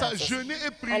commences à circumstances. jeûner et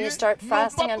And prier, you start non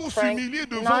fasting pas and pour praying, s'humilier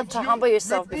devant not to Dieu, humble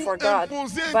yourself mais before pour God,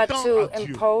 imposer un but temps to à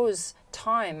Dieu. impose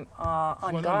time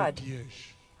on Voilà le God.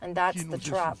 piège And that's qui nous the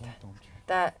est trap souvent tendu.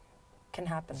 that can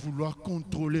happen. Vouloir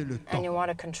contrôler le And you temps. want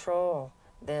to control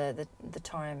the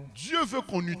time. Dieu veut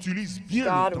qu'on utilise bien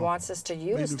God le temps, wants us to mais il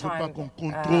use ne veut pas time qu'on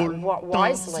contrôle temps,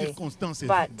 wisely, circonstances et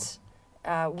but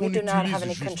événements. we Qu'on do not have utilise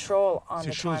any juste control on ces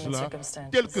the time and choses-là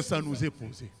telles que circumstances. ça nous est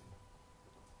posé.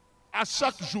 À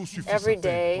chaque jour suffit sa Every peine,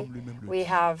 day comme lui-même le we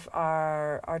dit. have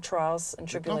our trials and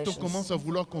Et quand on tribulations. commence à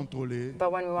vouloir contrôler,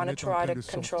 But when we on want to est en try train to de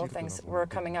control sortir de la things, we're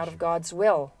volonté coming de out of Dieu. God's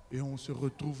will. Et on se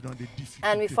retrouve dans des difficultés.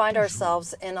 And we find toujours.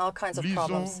 ourselves in all kinds of Lisons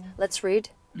problems. Let's read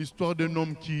L'histoire d'un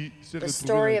homme qui s'est The retrouvé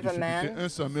story dans of a la difficulté. man. 1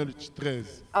 Samuel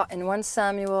 13. in 1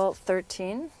 Samuel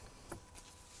 13.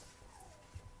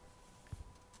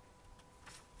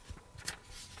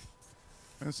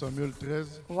 Samuel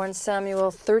 13. 1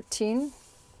 Samuel 13,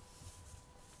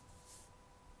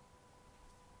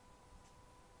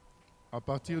 À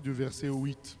partir du verset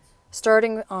 8.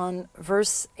 starting on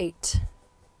verse 8.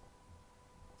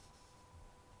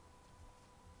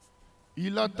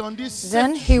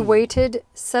 Then he waited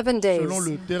 7 days,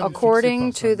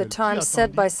 according to the time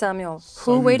set by Samuel.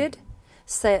 Who waited?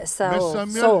 Saul.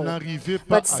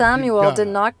 But Samuel did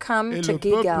not come to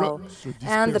Gilgal,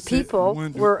 and the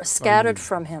people were scattered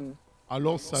from him.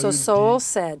 So Saul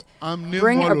said,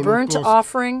 "Bring a burnt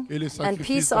offering and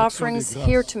peace offerings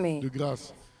here to me."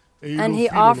 And he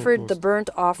offered the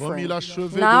burnt offering.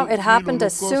 Now it happened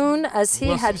as soon as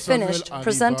he had finished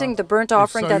presenting the burnt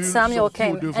offering that Samuel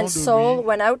came, and Saul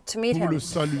went out to meet him,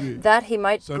 that he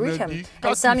might greet him.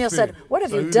 And Samuel said, "What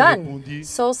have you done?"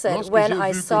 Saul said, "When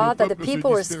I saw that the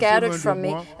people were scattered from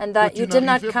me, and that you did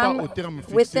not come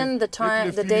within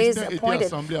the days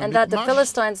appointed, and that the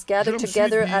Philistines gathered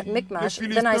together at Michmash,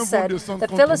 then I said, the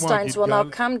Philistines will now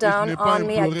come down on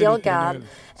me at Gilgal,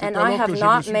 and I have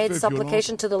not made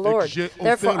supplication to the Lord.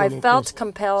 Therefore I felt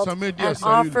compelled and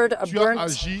offered a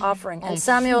burnt offering." And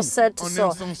Samuel said to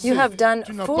Saul, "You have done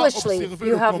foolishly.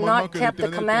 You have not kept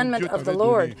the commandment of the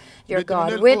Lord your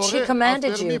God, which he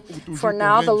commanded you. For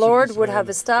now the Lord would have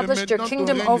established your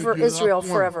kingdom over Israel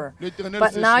forever.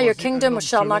 But now your kingdom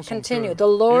shall not continue.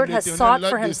 The Lord has sought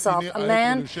for himself a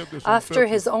man after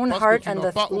his own heart, and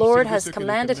the Lord has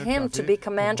commanded him to be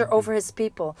commander over his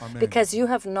people, because you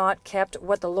have not kept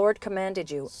what the Lord commanded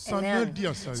you." Amen.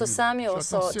 So Samuel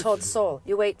told Saul,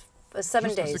 "You wait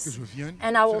 7 days,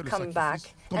 and I will come back,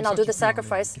 and I'll do the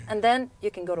sacrifice, and then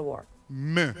you can go to war."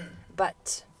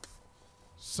 But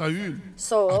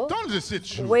Saul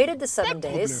waited the 7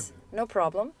 days, no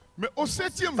problem.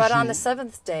 But on the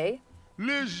 7th day,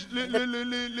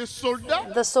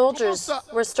 the soldiers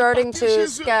were starting to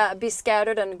be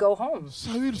scattered and go home.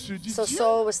 So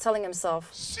Saul was telling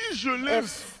himself,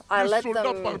 if I let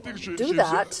them do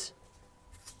that,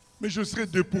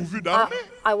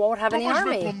 I won't have any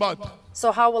army.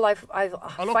 So how will I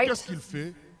fight?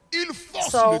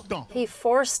 So he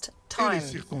forced time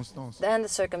and the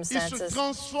circumstances,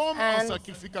 and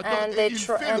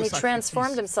he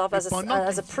transformed himself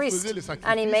as a priest,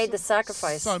 and he made the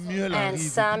sacrifice. And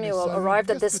Samuel arrived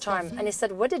at this time, and he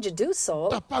said, "What did you do,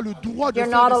 Saul?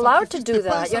 You're not allowed to do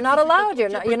that. You're not allowed.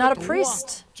 You're not a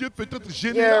priest.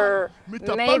 You're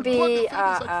maybe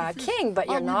a king, but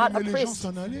you're not a priest."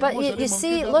 But you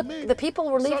see, look, the people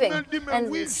were leaving, and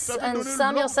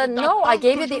Samuel said, "No, I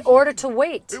gave you the order to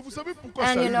wait."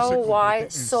 And you know why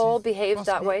Saul behaved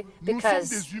that way? Because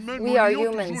we are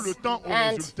humans,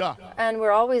 and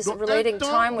we're always relating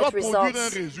time with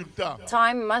results.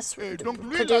 Time must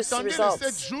produce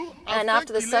results. And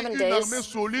after the 7 days,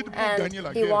 and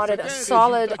he wanted a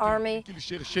solid army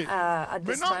at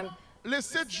this time.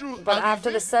 But after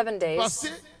the 7 days,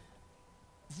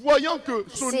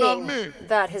 seeing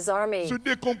that his army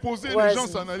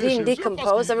was being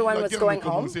decomposed, everyone was going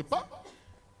home,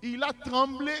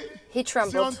 he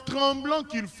trembled.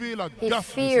 He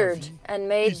feared and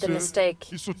made the mistake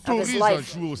of his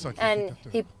life, and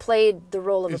he played the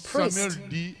role of a priest.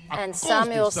 And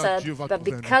Samuel said, "But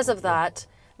because of that,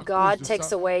 God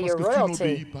takes away your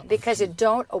royalty, because you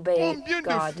don't obey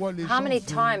God." How many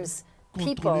times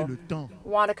people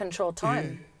want to control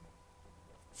time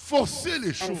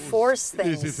and force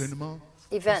things,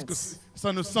 events,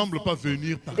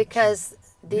 because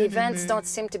the events don't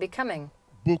seem to be coming.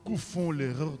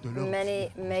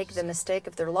 Many make the mistake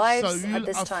of their lives at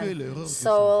this time.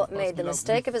 Saul made the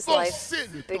mistake of his life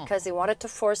because he wanted to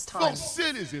force time,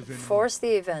 force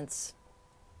the events.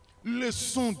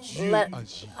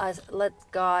 Let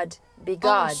God be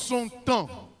God.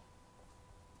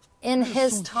 In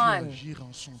his time,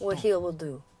 what he will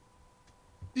do.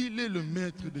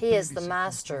 He is the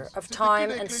master of time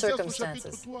and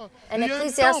circumstances. In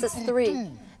Ecclesiastes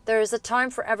 3, there is a time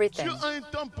for everything.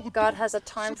 God has a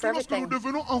time for everything.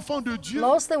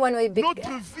 Mostly when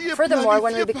furthermore,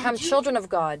 when we become children of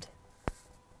God,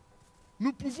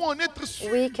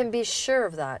 we can be sure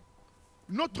of that.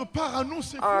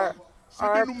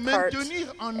 Our part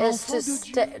is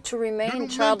to remain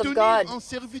child of God,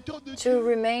 to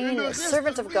remain a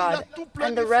servant of God,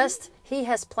 and the rest, he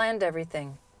has planned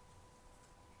everything.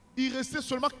 He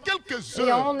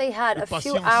only had a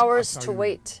few hours to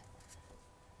wait.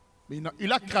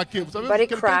 But he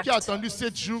cracked.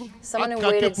 Someone who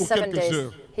waited 7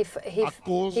 days,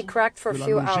 he cracked for a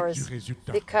few hours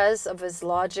because of his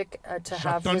logic to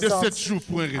have results.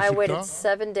 I waited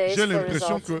 7 days for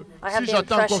results. I have the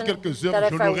impression that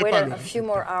if I waited a few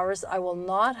more hours, I will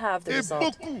not have the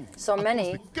result. So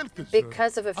many,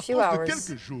 because of a few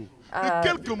hours,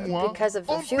 because of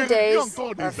a few days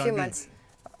or a few months,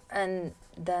 and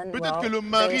then, well,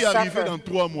 they suffer.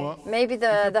 Maybe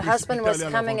the husband was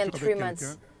coming in 3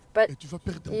 months. But et tu vas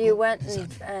perdre you encore went des années.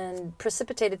 and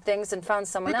precipitated things and found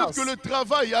someone Peut-être else. que le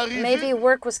travail est arrivé, Maybe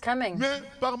work was coming, mais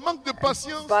par manque de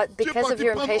patience, but tu es because of parti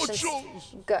your prendre autre impatience,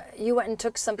 chose. you went and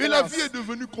took Et something la vie else. est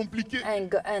devenue compliquée. And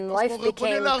Parce life qu'on reconnaît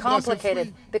became l'arbre à ses complicated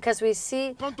fruits. because we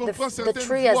see Quand on prend the certaines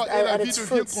tree voies et la at vie its devient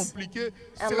fruits. compliquée,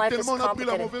 And life is certainement on a pris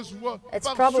la complicated. mauvaise voie. It's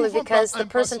Par- probably souvent because par the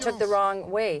person took the impatience. wrong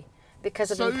way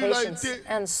because of Saül a impatience. été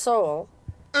And Saul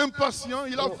Impatient,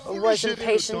 il a voulu was gérer le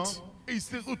impatient, temps et il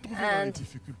s'est retrouvé dans les and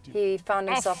difficultés. he found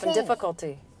himself in fond.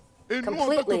 difficulty. Et nous, en tant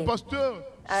completely. que pasteurs,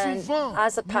 And souvent,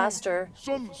 as a nous pastor,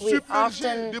 sommes we submergés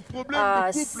often des problèmes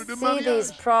de couple, de see mariage.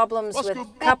 these problems Parce with que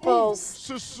beaucoup couples.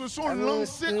 se sont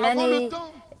lancés avant le Many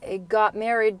temps. got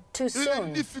married too Et les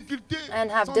soon difficultés and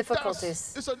have s'entassent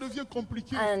difficulties. et ça devient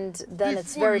compliqué. And then Il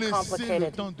it's faut very laisser complicated.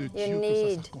 le temps de You Dieu que ça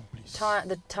need s'accomplisse.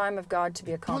 the time of God to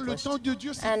be Quand le accomplished. temps de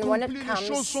Dieu And when s'accomplit, it les choses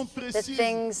comes, sont the précises.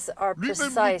 things are Lui-même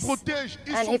nous precise, protège.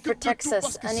 Il and He s'occupe de protects tout parce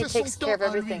us, que and He c'est son takes care of temps à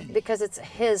everything lui. because it's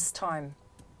His time.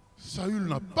 Saül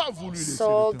n'a pas voulu laisser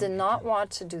Saul le did temps. not want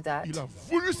to do that. Il a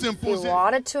voulu He s'imposer.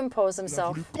 wanted to impose Il a himself.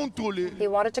 voulu contrôler. He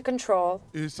wanted to control,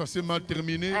 Et ça s'est mal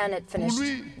terminé. and it Pour finished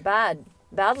lui,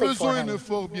 badly faisons for un him.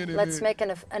 effort, bien-aimé. Let's make an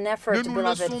effort, Ne nous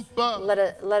beloved. laissons pas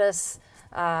Let us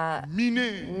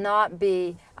Miner. not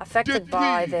be affected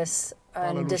by Détruire this par la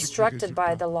and logique du distracted by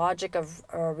résultat. the logic of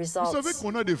Vous savez results.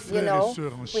 qu'on a des You frères know, et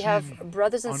sœurs en we Chine, have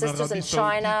brothers and en sisters in Arabie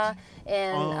China, Saoudite,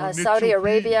 in en Saudi Éthiopie,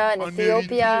 Arabia, in en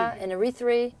Ethiopia, Érythrée, in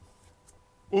Eritrea,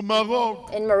 au Maroc,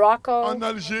 in Morocco, en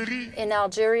Algérie, in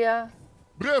Algeria,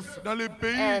 bref, dans les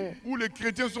pays And- où les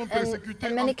chrétiens sont and persécutés,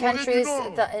 in en many Corée du countries,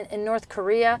 Nord. in North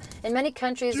Korea, in many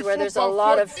countries Qui where font there's a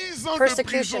lot parfois of 10 ans de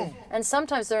persecution, prison. and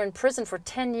sometimes they're in prison for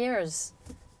 10 years.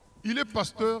 Il est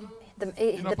pasteur The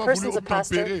n'a pas person's voulu a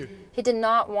pastor. obtempérer. He did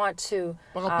not want to.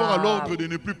 par rapport à l'ordre de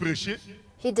ne plus prêcher.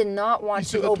 He did not want Il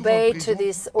se to retrouve en obey prison to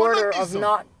this pendant order 10 of ans.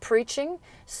 not preaching,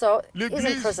 so he's in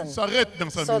L'église prison. s'arrête dans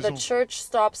sa So the maison. church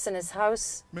stops in his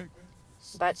house, Mais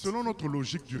but selon notre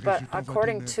logique du but résultat, on va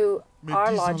according dire, to mais our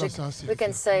 10 ans là, logic, ça a servi we can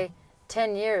à say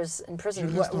 10 years in Je prison.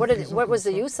 reste en What prison was comme the ça.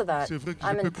 use of that? C'est vrai que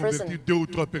I'm je peux in prison. convertir 2 ou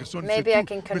 3 personnes, Maybe c'est I tout.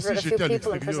 can Mais convert si a few j'étais à people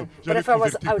in l'extérieur, prison. But j'allais if I was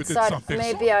convertir peut-être 100 outside, personnes.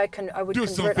 maybe I would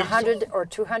 200 convert 100 personnes. or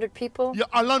 200 people. Il y a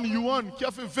Alan Yuan qui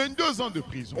a fait 22 ans de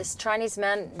prison. This Chinese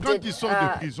man Quand did. il sort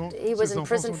de prison, He was ses in enfants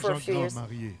prison sont for a déjà few grands years.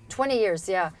 mariés. 20 years,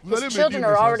 yeah. Vous allez His me children dire,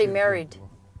 are mais ça, already c'est married.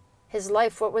 vrai. His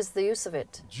life, what was the use of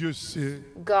it? Dieu sait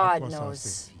à God quoi ça a knows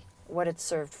servi. what it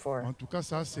served for. En tout cas,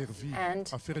 ça a servi And-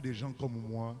 à faire des gens comme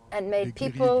moi, And des made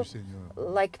guerriers people du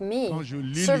Seigneur. like me, Quand je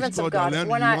lis servants l'histoire of God. d'Alain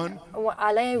When Yuan,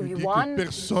 Alain Je dis que Yuan,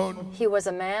 personne, he was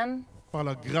a man par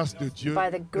la grâce de Dieu, by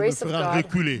the ne me grace of fera God,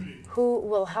 reculer. who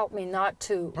will help me not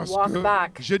to Parce walk que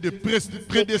back. j'ai des Because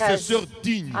prédécesseurs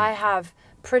dignes. I have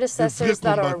predecessors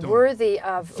that are combattants. worthy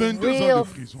of 22 ans de real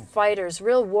prison. fighters,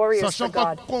 real warriors for Sachant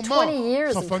pas God. comment 20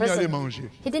 years sa in famille allait prison. manger.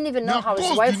 He didn't even Mais know à how his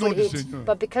cause wife du nom would du eat, Seigneur.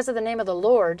 but because of the name of the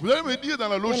Lord, Vous allez me dire, dans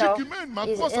la you logique know, humaine, mais à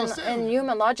he's quoi ça sert? in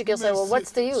human logic, you'll say, Mais well,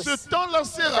 what's the use? Ce temps-là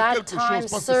sert à That quelque time chose parce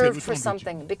que c'est le served for temps de Dieu.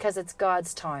 something because it's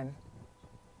God's time.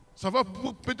 Ça va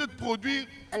peut-être produire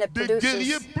And it des produces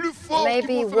guerriers plus forts qui maybe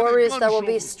vont faire des warriors grandes that will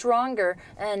be choses. stronger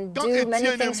and Quand do many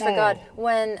Étienne things est for God.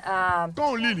 mort,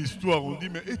 Quand on lit l'histoire, on dit,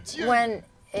 mais Étienne When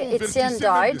convertissait Etienne même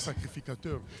des died,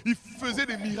 sacrificateurs. Il faisait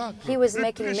des miracles. he was Il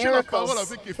making prêchait la parole miracles.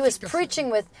 avec He was efficacité.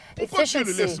 preaching with Pourquoi Dieu le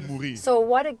laisse efficiency. mourir? So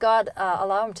why did God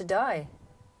allow him to die?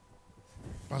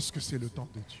 Parce que c'est le temps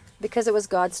de Dieu. Because it was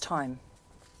God's time.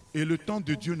 Et le temps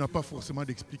de Dieu n'a pas forcément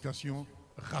d'explication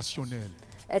rationnelle.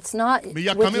 It's not Mais il y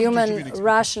a quand with même toujours une human explication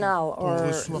rationale qu'on or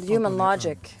reçoit quand human on est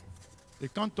logic. Et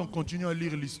quand on continue à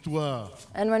lire l'histoire,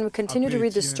 And when we continue to après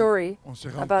read the Étienne, story on se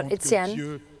rend about compte que Etienne,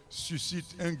 Dieu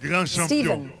suscite un grand champion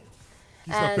Stephen,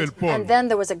 qui s'appelle Paul. and then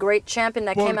there was a great champion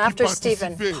that Paul came qui after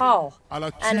Stephen, participait Paul, à la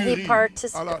and he tuerie,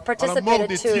 à la mort participated to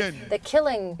d'Étienne, the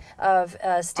killing of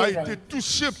a été Stephen.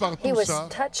 touché par He tout was ça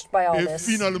touched by all et this,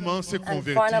 finalement s'est and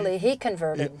finally converti he et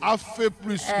converted a fait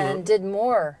plus and que did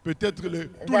more peut-être tous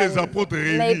les than apôtres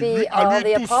réunis. maybe Lui, à all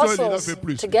lui the tout seul, il a apostles fait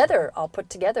plus. together, all put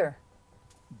together.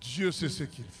 Dieu sait ce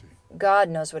qu'il fait. God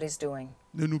knows what he's doing.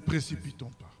 Ne nous précipitons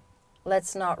pas.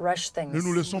 Let's not rush Ne nous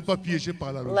things. laissons pas piéger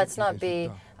par la logique Let's du not be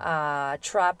résultat.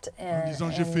 trapped En disant,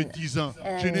 j'ai fait 10 ans,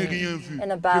 je n'ai rien vu. in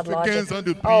a bad J'ai fait logic. 15 ans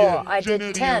de Oh, prière, I je n'ai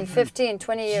did rien 10, vu. 15,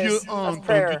 20 Dieu years a of entendu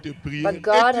prayer. tes prières. But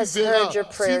God Et has tu verras, heard your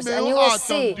prayers, and Siméon you a will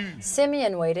see attendu.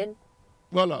 Simeon waited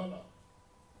Voilà.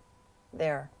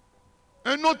 there.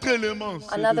 Un autre élément,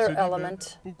 c'est de Another se dire, mais element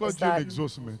pourquoi is Dieu that-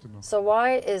 m'exauce maintenant? So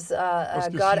why is Parce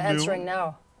que God Siméon- answering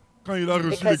now? Quand il a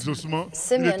reçu l'exaucement, il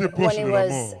Simeon, était proche when he de la was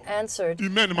mort. answered,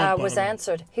 Humainement was parlant.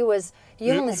 answered. He was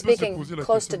humanly speaking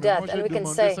close to death, and we can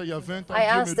say, I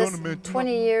asked this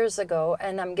 20 years ago,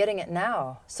 and I'm getting it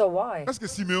now. So why? Est-ce que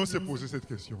Simeon s'est posé cette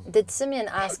question? Did Simeon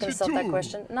ask himself that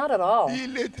question? Not at all.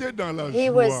 Il était dans la He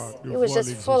joie was, de he was voir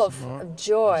just full l'exaucement of du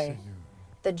joy, Seigneur.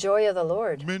 the joy of the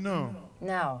Lord. Maintenant,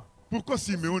 Now, pourquoi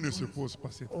Simeon ne se pose pas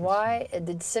cette question? why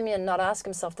did Simeon not ask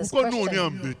himself this Pourquoi nous on est question?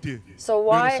 embêtés So de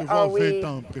why recevoir are we 20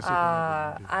 ans après ce qu'on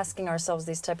a demandé? asking ourselves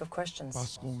these type of questions?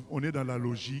 Parce qu'on est dans la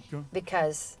logique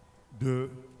Because de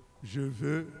je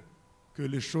veux que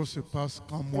les choses se passent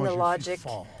quand in moi the je suis logic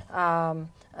fort. of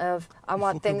I Il faut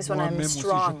want que things when I'm moi-même aussi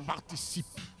strong, je participe.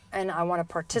 and I want to Il faut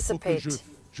que participate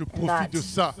je in profite that, de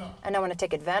ça. and I want to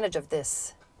take advantage of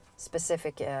this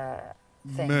specific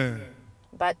thing. Mais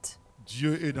But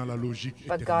Dieu est dans la logique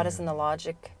God is in éternelle. the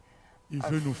logic Il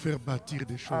veut nous faire bâtir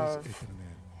des choses of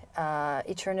éternelles.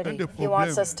 eternity. Un des He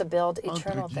wants problèmes, us to build entre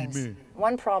eternal things. guillemets,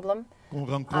 One problem Qu'on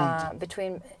rencontre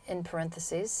between in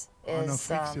parentheses en is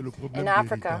Afrique, c'est le problème in de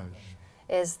Africa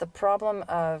l'héritage. is the problem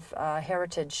of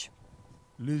heritage.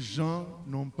 Les gens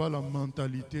n'ont pas la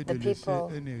mentalité de The laisser people-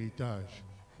 un héritage.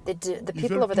 The Ils people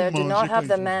veulent over there tout do not manger have quand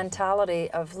the ils sont mentality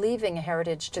of leaving a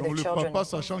heritage to Donc their le children. papa,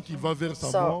 sachant qu'il va vers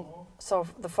sa mort, So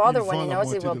the father, il when he vend la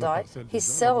knows he moitié will de la die, parcelle he déjà,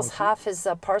 la sells moitié. half his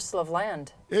parcel of land.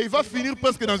 et il va finir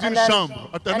presque dans une And then- chambre,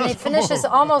 And attendant he sa mort. finishes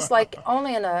almost like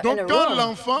only in a Donc quand room.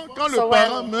 l'enfant, quand So le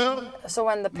parent when- meurt, So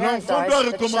when the parent l'enfant doit dies,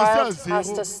 the recommencer à child zéro. has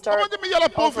to On va start dire, mais il y a la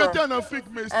pauvreté over. en Afrique,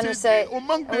 mais And c'est au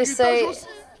manque d'héritage aussi.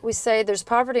 we say there's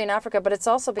poverty in Africa, but it's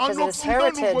also because En of his Occident,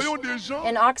 nous heritage. voyons des gens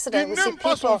In qui Occident, we see n'aiment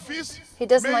pas son people, fils, he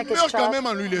doesn't mais like il his meurt quand child, même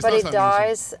en lui but laissant he sa maison.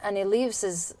 dies and he leaves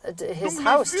his Donc, le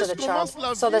house to fils the child. commence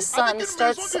la So vie the son avec une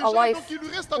starts maison a déjà, life donc il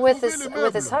lui reste à with trouver his les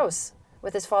with his meubles. house,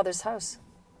 with his father's house.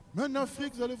 Mais en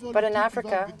Afrique, vous allez voir But le in type qui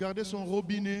Africa, va garder son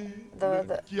robinet,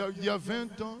 the- il y a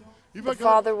 20 ans. Il The va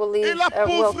father will garder. Et leave, la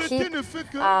will pauvreté keep ne fait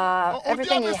que... everything on dit, ah, mais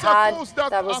he c'est à had cause,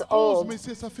 that was à cause, old. mais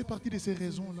ça fait partie de ces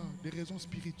raisons-là, des raisons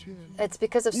spirituelles. It's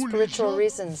because of Où les spiritual gens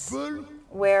reasons veulent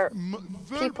where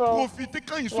people profiter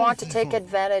quand ils sont want to take vivants.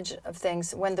 advantage of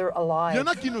things when they're Il y en alive.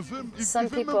 a qui ne veulent, ils Some ne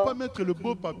veulent même people pas mettre le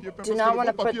beau papier peint, Do parce not que want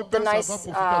le to beau papier put the peint, ça va nice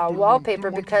profiter à tout le monde, wallpaper tout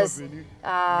le monde qui va because venir.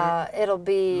 it'll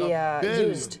be La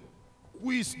belle used.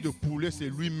 cuisse de poulet, c'est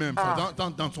lui-même, ça,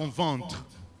 dans son ventre.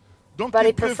 Donc, But il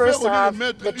he prefers préfère to au lieu have de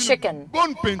mettre the une chicken,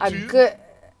 bonne a peinture, good.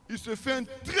 il se fait un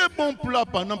très bon plat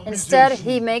pendant plusieurs Instead,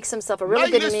 jours. he makes himself a Là, really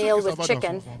il est good sûr meal que ça with va dans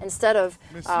chicken son ventre. instead of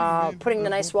Mais s'il met putting the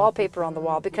un nice bon wallpaper on the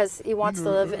wall because he wants to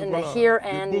live in the Voilà, here les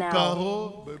and beaux now.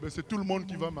 carreaux, c'est tout le monde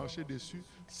qui va marcher dessus.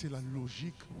 C'est la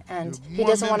logique. And de he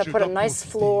doesn't moi-même, want to je put a dois nice profiter.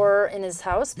 floor in his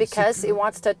house because he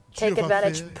wants to take va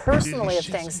advantage faire personally des of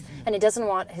things, richesses. and he doesn't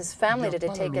want his Il family n'y a to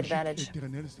pas la take logique advantage.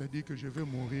 éternelle, c'est-à-dire que je vais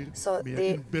mourir, So mais il y a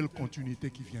une belle continuité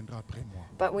qui viendra après moi.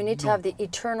 But we need to Non. have the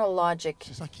eternal logic.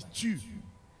 C'est ça qui tue.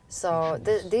 So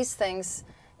these things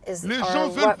Les are gens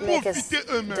veulent what make us profiter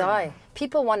eux-mêmes. die.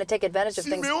 People want to take advantage of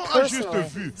things Simeon a juste personally.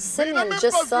 vu. Mais il n'a Simeon même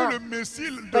just pas saw, vu le Messie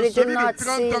but de he did celui not de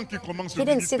 30 see. ans qui commence He le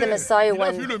didn't see the ministère. Messiah Il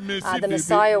a vu le when Messie the bébé,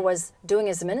 Messiah was doing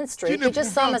his ministry. qui ne He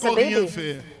just saw him pouvait as a encore rien baby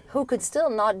faire. who could still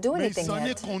not do Mais il anything s'en est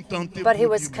yet. contenté But he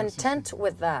pour was dire merci, content Seigneur.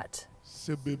 with that.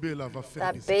 Ce bébé-là va faire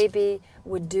That des exploits. baby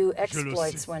would do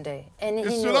exploits sais. one day. And Et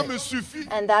he knew cela me it. suffit.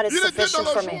 And that is Il était dans sufficient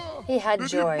la for me. joie. He had Il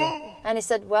dit, joy. bon, And he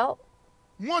said, well,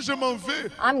 moi je m'en vais,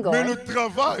 I'm mais going, le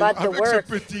travail but the avec work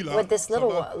ce petit-là, with this ça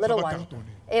little va one, cartonner.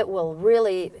 it will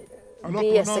really Alors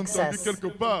be a qu'on a entendu success. quelque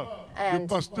part And le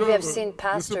pasteur, we have seen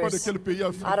je ne sais pas de pastors, quel pays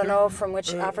africain, I don't know from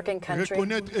which African country,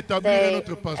 reconnaître, établir un they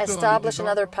autre pasteur en lui establish disant,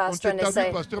 another on pastor and they t'établit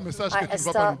say, pasteur, mais sache I que tu ne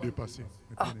vas pas estab- nous dépasser.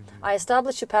 I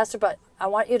established you pastor, but I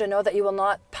want you to know that you will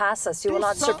not pass us, you will Tout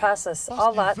not ça surpass us. parce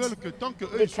All qu'ils that veulent que tant que eux,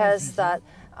 ils sont because vivants, that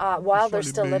while soient they're les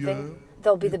still living, meilleurs,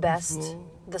 they'll be les the plus best, forts,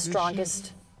 the les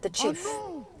strongest, the chief. non.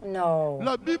 No.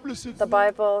 La Bible se The dit,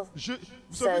 Bible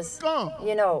vous savez, says, quand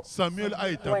you know, Samuel a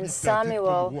établi when David comme Samuel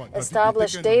roi, David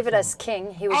established était qu'un David enfant. as king,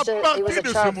 he À was a partir de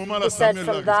ce child. moment-là, He said Samuel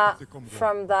l'a from that respecté comme roi.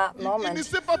 from that Il moment, ne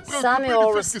s'est pas préoccupé du Samuel fait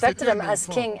que respected c'était him un as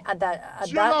enfant. king at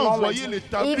Dieu that l'a moment, envoyé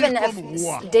l'établir even comme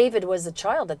roi. if David was a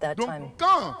child at that Donc, time.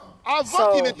 quand, avant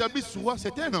So- qu'il établisse roi,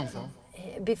 c'était un enfant.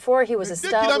 Before he was Mais dès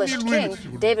qu'il a mis established l'huile king, sur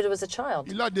lui, David was a child.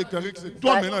 Il a déclaré que c'est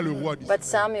toi But- maintenant le roi But d'Israël.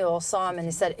 Samuel saw him and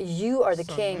he said, "You are the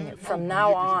king from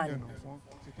now on."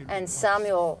 And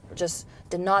Samuel just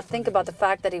did not think about the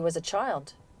fact that he was a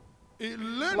child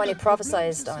when he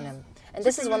prophesied on him. And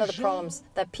this is one of the problems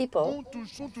that people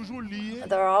sont toujours liés,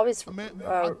 that are always mais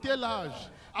à tel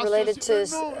âge, related associés.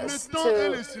 to- Non, le temps et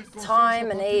les to circonstances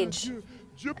time and appartiennent à age. Dieu.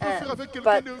 Dieu peut faire avec but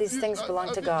quelqu'un de these things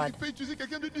belong to God. Il peut utiliser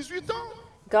quelqu'un de 18 ans.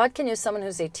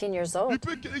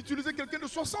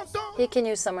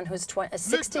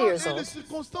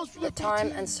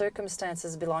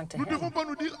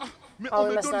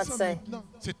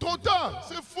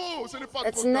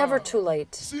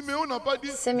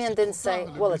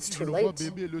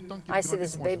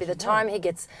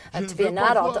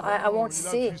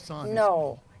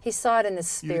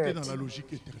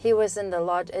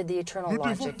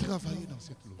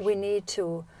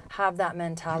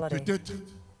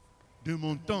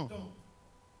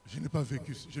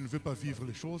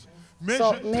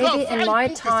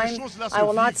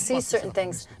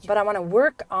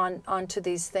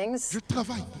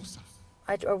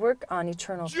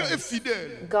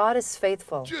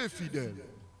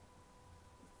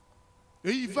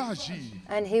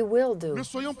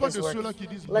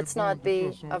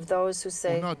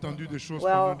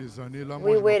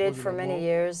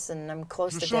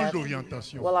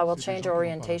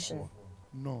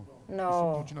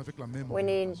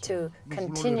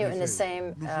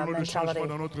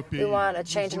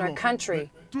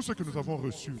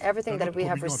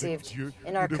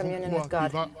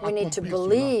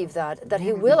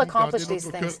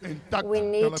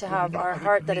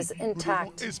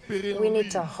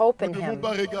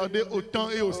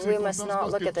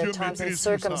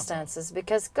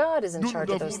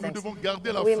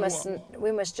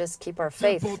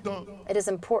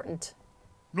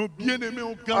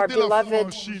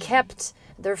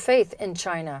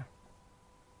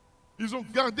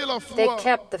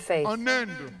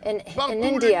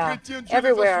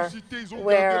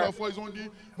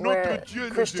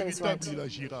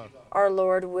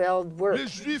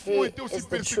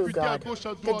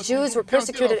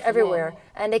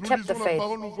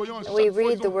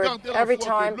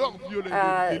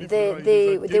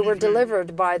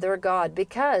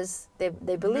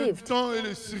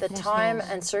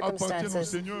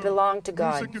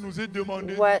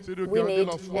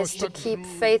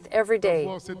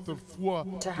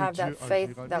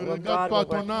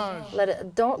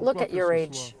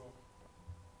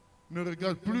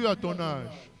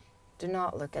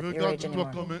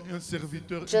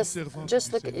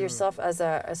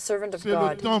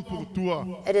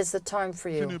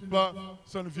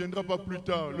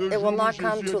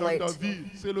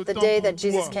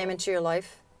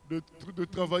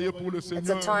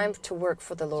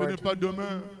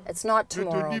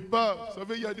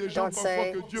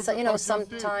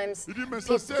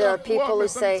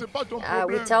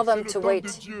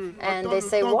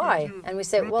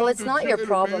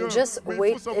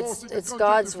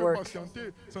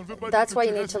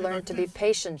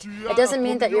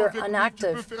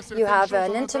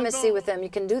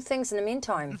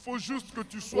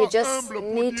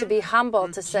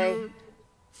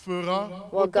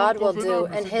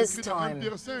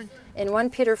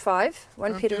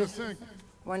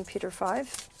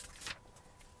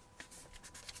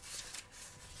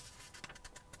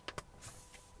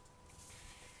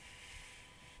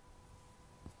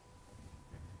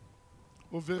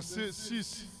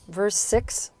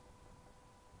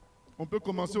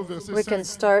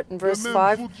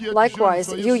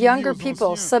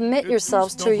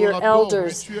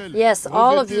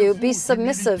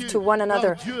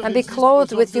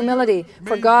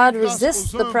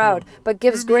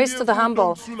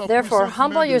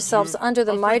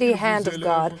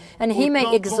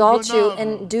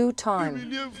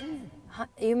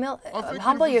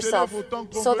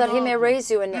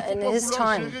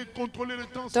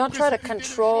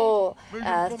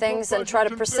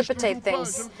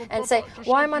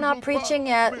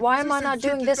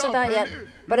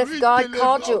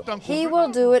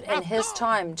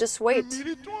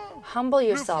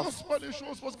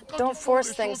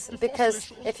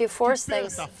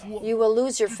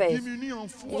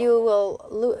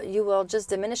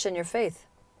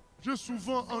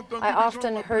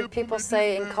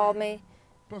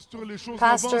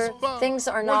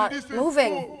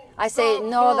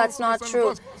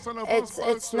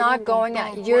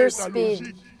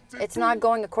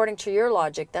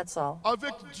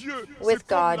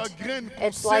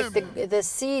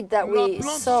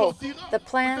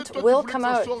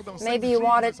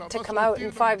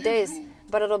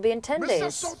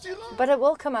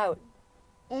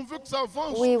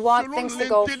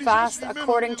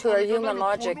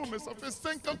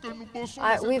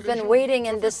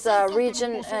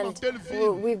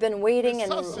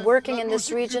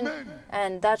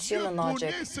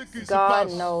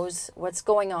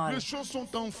 choses sont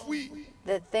enfouies.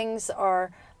 That things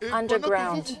are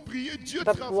underground.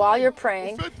 But while you're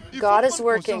praying, God is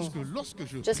working.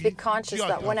 Just be conscious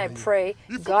that when I pray,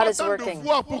 God is working.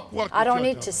 I don't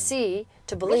need to see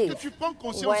to believe.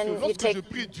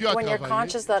 When you're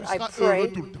conscious that I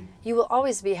pray, you will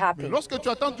always be happy.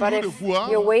 But if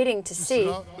you're waiting to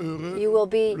see, you'll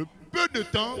be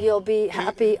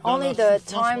happy only the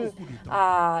time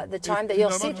that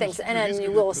you'll see things, and then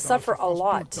you will suffer a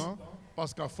lot.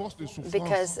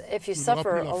 Because if you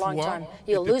suffer a long time,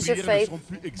 you'll lose your faith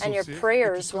and your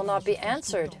prayers will not be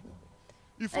answered.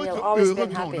 And you'll always be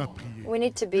unhappy. We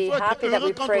need to be happy that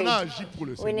we prayed.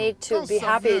 We need to be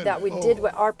happy that we did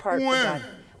our part for God.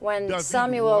 When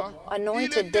Samuel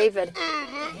anointed David,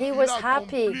 he was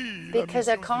happy because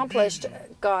he accomplished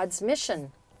God's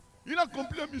mission.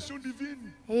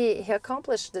 He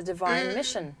accomplished the divine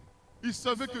mission.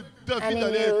 And he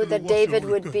knew that David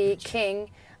would be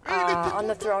king on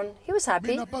the throne. He was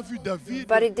happy,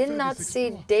 but he did not see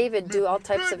David do all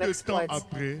types of exploits.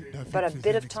 But a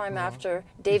bit of time after,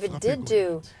 David did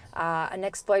do an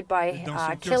exploit by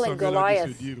killing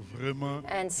Goliath.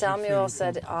 And Samuel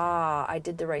said, I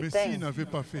did the right thing.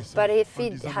 But if he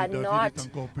had not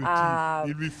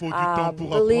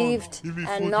believed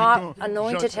and not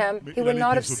anointed him, he would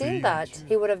not have seen that.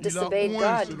 He would have disobeyed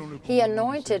God. He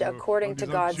anointed according to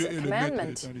God's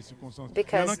commandment,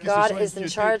 because God is in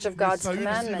charge of God's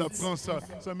commandments.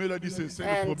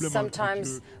 And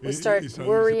sometimes we start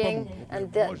worrying,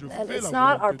 and it's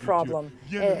not our problem.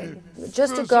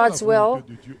 Just do God's will,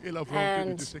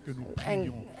 and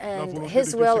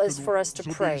His will is for us to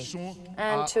pray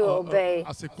and to obey.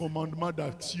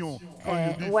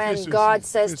 When God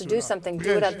says to do something,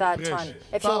 do it at that time.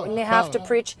 If you have to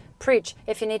preach, preach.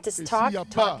 If you need to talk,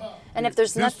 talk. And if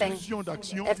there's nothing,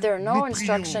 if there are no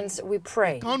instructions, we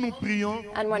pray.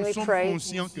 And when we pray,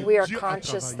 we are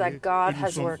conscious that God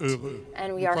has worked,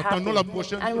 and we are happy.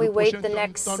 And we wait the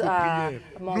next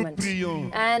moment,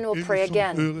 and we'll pray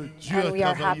again, and we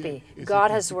are happy. God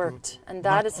has worked, and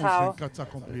that is how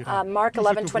Mark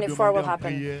 11:24 will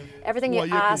happen. Everything you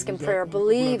ask in prayer,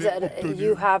 believe that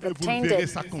you have obtained it,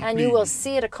 and you will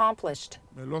see it accomplished.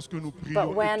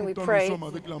 But when we pray,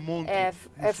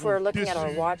 if we're looking at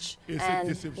our watch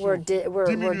and we're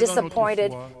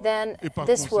disappointed, then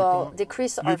this will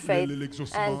decrease our faith,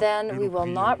 and then we will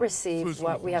not receive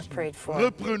what we have prayed for.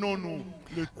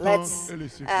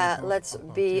 Let's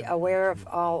be aware of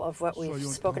all of what we've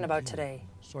spoken about today.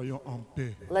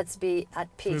 Let's be at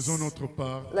peace.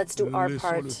 Let's do our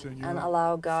part and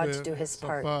allow God to do His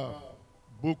part.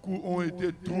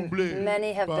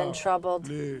 Many have been troubled.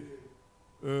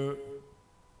 The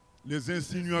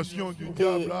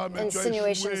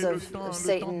insinuations of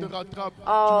Satan.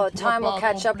 Oh, time will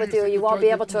catch up with you. You won't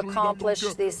be able to accomplish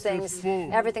these things,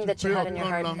 everything that you had in your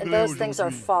heart. And those things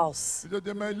are false. Oh,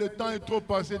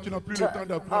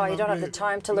 you don't have the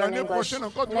time to learn English.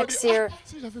 Next year,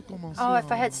 oh,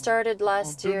 if I had started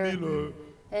last year,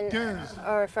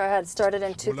 or if I had started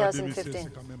in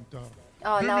 2015.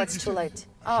 Oh, now it's too late.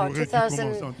 Oh,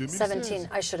 2017,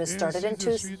 I should have started in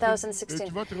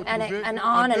 2016. And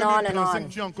on and on and on.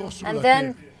 And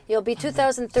then you'll be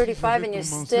 2035 and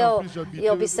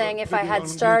you'll be saying, if I had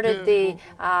started the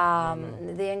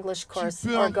English course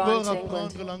or gone to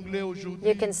England.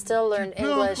 You can still learn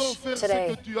English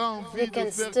today. You can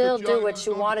still do what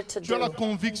you wanted to do.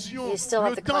 You still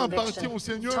have the conviction.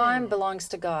 Time belongs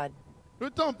to God. Le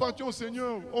temps appartient au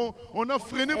Seigneur. On a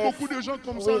freiné beaucoup de gens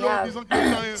comme ça en disant que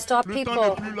le temps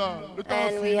n'est plus là.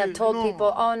 And we have told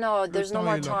people, oh no, there's no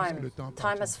more time.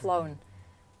 Time has flown.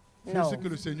 No.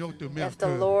 If the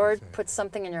Lord puts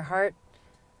something in your heart,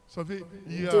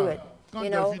 do it. You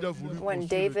know, when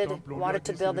David wanted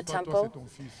to build the temple,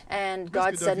 and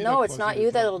God said, no, it's not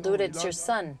you that will do it, it's your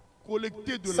son.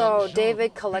 So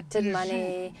David collected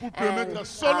money and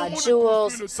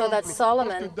jewels so that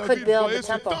Solomon could build the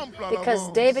temple,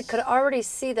 because David could already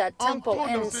see that temple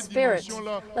in spirit.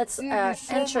 Let's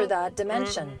enter that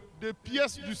dimension. We're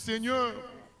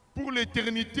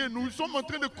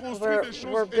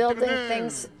building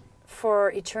things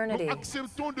for eternity.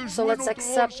 So let's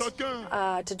accept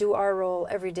to do our role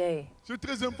every day.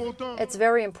 It's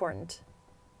very important.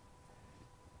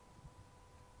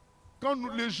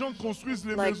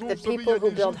 Like the people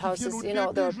who build houses, you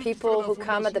know, there are people who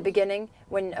come at the beginning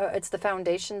when it's the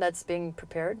foundation that's being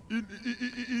prepared.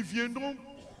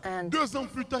 And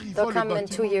they'll come in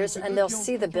 2 years and they'll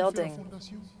see the building.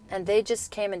 And they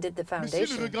just came and did the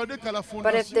foundation.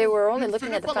 But if they were only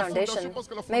looking at the foundation,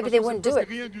 maybe they wouldn't do it,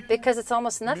 because it's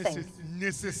almost nothing.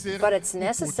 But it's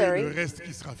necessary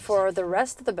for the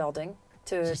rest of the building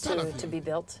to be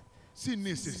built.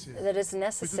 that is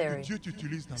necessary.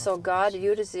 So God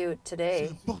uses you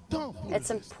today. It's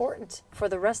important for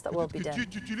the rest that will be done.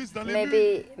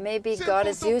 Maybe God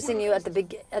is using you at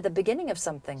the beginning of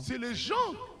something.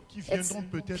 It's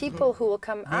people who will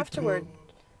come afterward,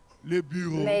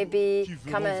 maybe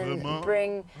come and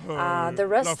bring the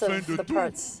rest of the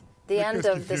parts, the end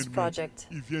of this project.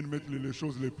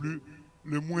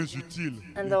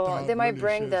 And they might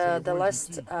bring the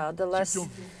less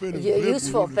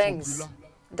useful things.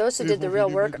 Those who did the real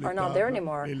work are not there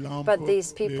anymore. But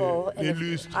these people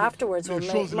afterwards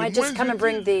might just come and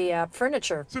bring the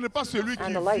furniture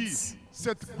and the lights.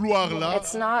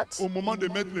 It's not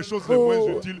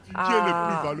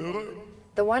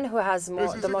the one who has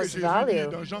the most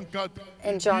value.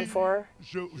 In John 4,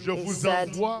 he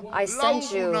said, I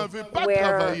send you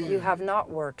where you have not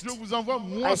worked.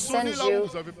 I send you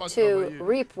to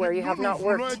reap where you have not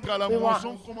worked. We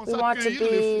want to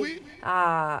be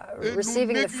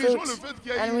receiving the fruit,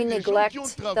 and we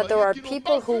neglect that there are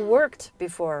people who worked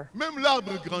before. And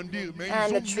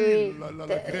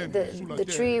the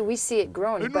tree, we see it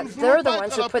growing, but they're the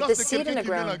ones who put the seed in the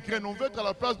ground.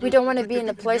 We don't want to be in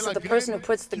the place of the person who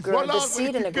puts the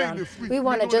seed in the ground. We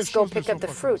want to just go pick up the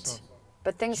fruit.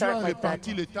 But things aren't like that.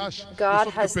 God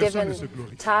has given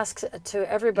tasks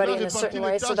to everybody in a certain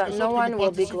way so that no one will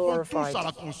be glorified.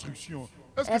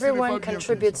 Everyone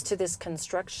contributes to this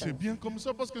construction.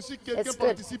 It's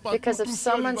good, because if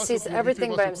someone sees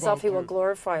everything by himself, he will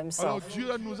glorify himself.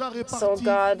 So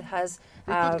God has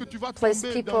placed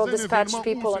people, dispatched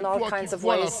people in all kinds of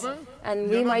ways.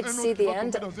 And we might see the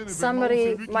end.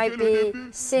 Somebody might be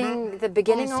seeing the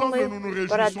beginning only,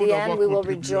 but at the end we will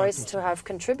rejoice to have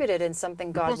contributed in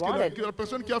something God wanted.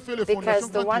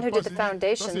 Because the one who did the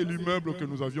foundation,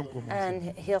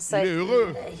 and he'll say,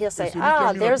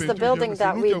 ah, there's the building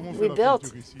that we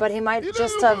built, but he might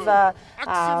just have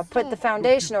put the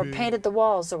foundation or painted the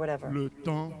walls or whatever.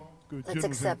 Let's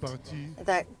accept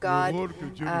that God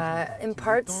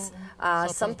imparts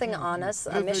something on us,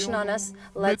 a mission on us.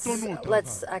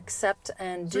 Let's accept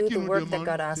and do the work that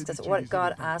God asks us. What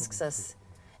God asks us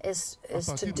is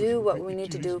to do what we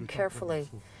need to do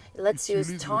carefully. Let's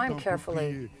use time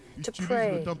carefully to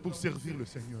pray.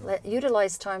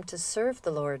 Utilize time to serve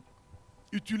the Lord.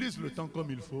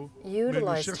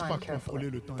 Utilize time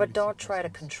carefully, but don't try to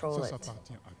control it,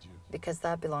 because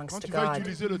that belongs to God.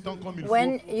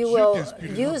 When you will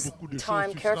use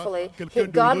time carefully,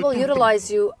 God will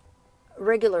utilize you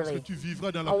regularly,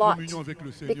 a lot,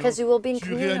 because you will be in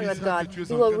communion with God.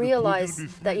 You will realize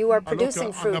that you are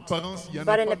producing fruit,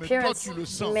 but in appearance,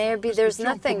 maybe there's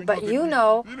nothing, but you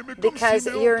know, because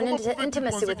you're in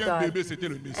intimacy with God.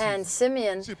 And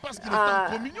Simeon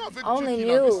only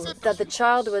knew that the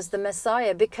child was the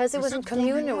Messiah because he was in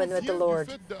communion with the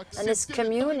Lord. And this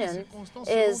communion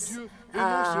is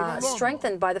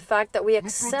strengthened by the fact that we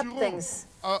accept things.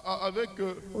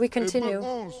 We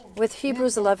continue with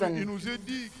Hebrews 11.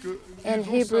 In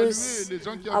Hebrews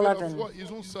 11,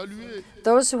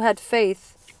 those who had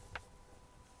faith,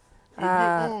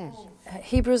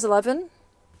 Hebrews 11,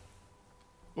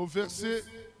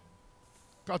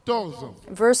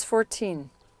 verse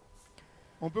 14.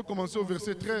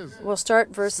 We'll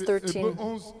start verse 13.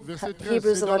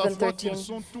 Hebrews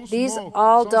 11:13. These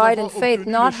all died in faith,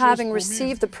 not having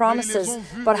received the promises,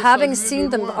 but having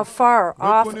seen them afar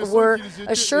off, were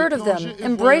assured of them,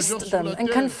 embraced them,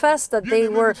 and confessed that they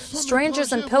were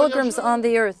strangers and pilgrims on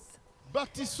the earth.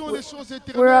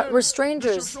 We're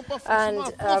strangers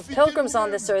and pilgrims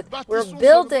on this earth. We're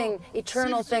building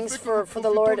eternal things for the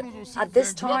Lord at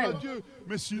this time.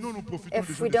 If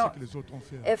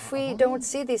we don't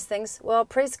see these things, well,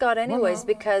 praise God anyways,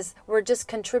 because we're just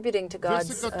contributing to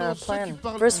God's plan.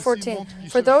 Verse 14,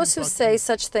 for those who say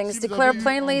such things declare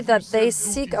plainly that they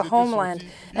seek a homeland.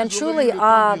 And truly,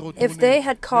 if they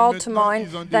had called to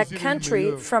mind that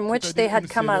country from which they had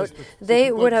come out,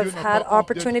 they would have had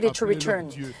opportunity to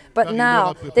return. But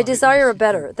now they desire a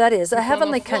better, that is, a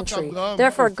heavenly country.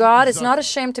 Therefore, God is not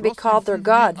ashamed to be called their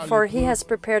God, for he has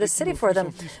prepared a city for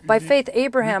them. By faith,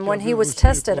 Abraham, when he was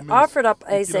tested, offered up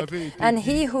Isaac, and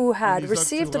he who had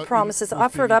received the promises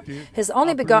offered up his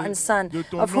only begotten son,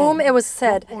 of whom it was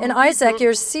said, in Isaac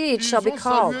your seed shall be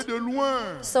called.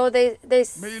 So they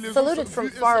saluted from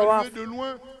far off.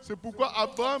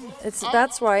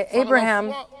 That's why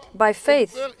Abraham, by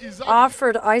faith,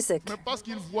 offered Isaac,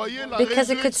 because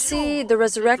he could see the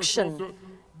resurrection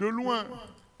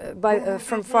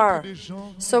from far.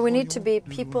 So we need to be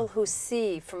people who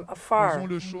see from afar.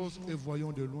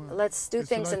 Let's do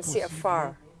things and see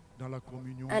afar.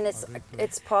 And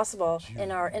it's possible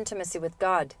in our intimacy with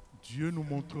God. Dieu nous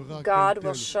montrera God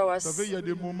will show us. Vous savez, il y a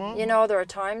des moments, You know, there are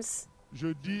times je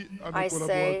dis à I mes say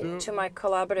collaborateurs, to my le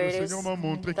collaborators Seigneur m'a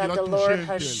montré qu'il that a the touché Lord un has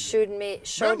tel. showed me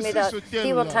Même that si ce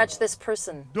He will tel-là touch this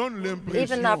person. donne Even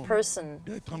that l'impression person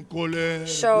d'être en colère,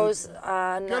 shows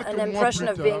an quelques mois impression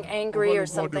plus of being tard, angry on va or le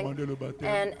voir something. demander le baptême.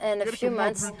 And in a Quelques few mois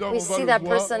months, plus tard, we on va see le that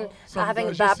voir person having s'engager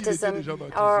s'il était baptism déjà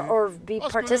baptisé. or be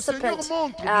Parce que le Seigneur participant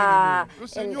montre, bien-aimé. Le in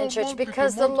Seigneur church montre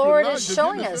because que the montre Lord là, is je viens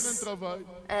showing de faire us. un travail.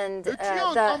 And Et tu es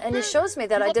en He paix. shows me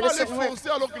that Tu I vas did a pas les certain way. forcer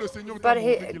alors que le Seigneur t'a But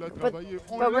montré qu'il a travaillé.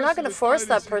 On we're not laisse going to le force temps et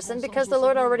that les person circonstances because au the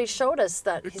Lord Seigneur. already showed us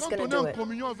that Et He's quand going to on est do en it.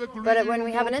 communion avec lui, But when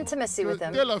we have an on intimacy with que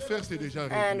Him, telle affaire c'est déjà and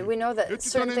réglé. we know Et that tu t'en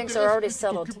certain things are intéresses already plus, tu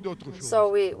settled, t'occupes d'autre chose. so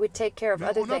we take care of Mais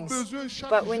other on a things. besoin chaque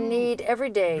But we jour need every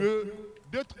day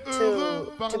d'être heureux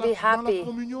par to la, be dans la happy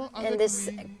communion in avec this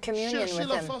lui, communion chercher with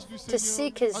la Him, face du to Seigneur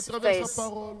seek His à travers face sa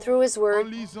parole, through His en Word,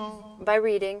 lisant, by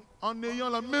reading, en ayant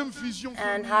la même vision que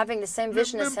and lui, having the same le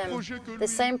vision as même Him, projet que the lui.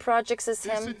 same projects as Et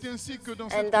Him, c'est ainsi que dans and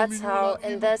cette that's communion-là, how il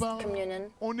in nous this parle.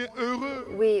 communion On est heureux.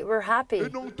 we're happy. Et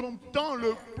donc ton temps,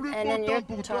 le plus And beau in your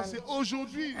temps pour toi, time. c'est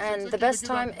aujourd'hui. And C'est the best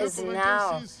time dans is 2 now.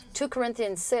 Corinthiens 6. 2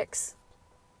 Corinthians 6.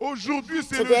 Aujourd'hui,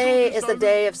 c'est le Today jour du is the salut.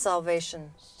 day of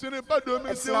salvation. Ce n'est pas demain,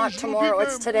 It's c'est not aujourd'hui tomorrow, même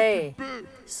it's où today. tu peux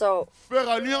So faire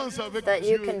alliance avec that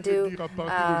you Dieu can et do dire à partir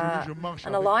d'aujourd'hui, je marche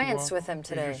an avec alliance toi. with Him Et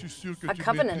today, je suis sûr que a tu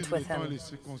covenant maîtrises with le temps et Him, les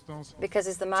circonstances. because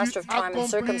He's the Tu master of time and accompliras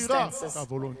circumstances. ta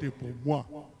volonté pour moi.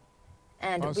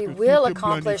 And Parce we que will tout est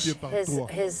accomplish planifié par His, toi.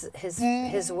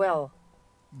 his will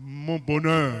Mon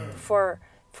bonheur.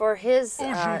 for His Aujourd'hui,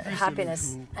 c'est le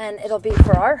happiness. jour. And it'll be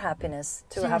for our happiness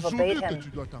to C'est have aujourd'hui obeyed que Him. tu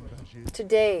dois t'engager.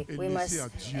 Today, Et we laisser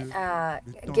must à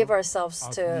Dieu le temps give ourselves à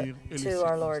to, venir et les to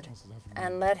our Lord circonstances à venir.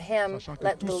 and let Him, Sachant que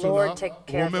let tout the cela, Lord take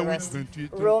care of the Romains rest. 8:28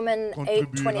 Romans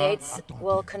contribuera 8:28 à ton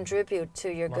will bien. contribute to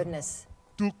your Voilà. goodness.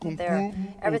 Tout There, concourt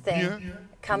au everything bien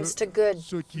comes de to good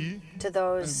ceux qui to aiment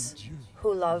those Dieu.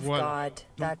 who love Voilà. God.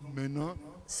 Donc maintenant,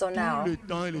 So tous now, les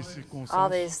temps et les all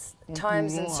circonstances these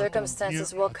times and concourront à ton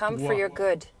circumstances bien, will à come toi. for your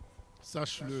good.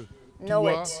 Sache-le. Know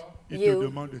Toi, it. il te You,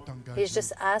 demande de t'engager, He's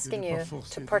just asking de ne pas you forcer,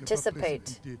 to de ne pas participate,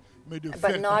 précipiter, mais de but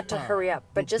faire not ta to part, hurry up,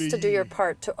 but just to do your d'obéir,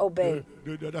 part, to obey,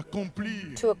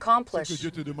 d'accomplir to ce que accomplish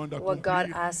Dieu te demande what God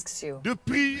d'accomplir, asks you, de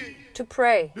prier, to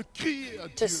pray, de crier à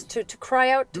to, Dieu, to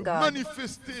cry out de to God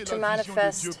manifester to la vision de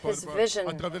manifest Dieu His à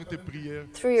vision travers tes prières.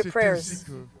 through your C'est prayers. ainsi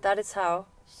que That is how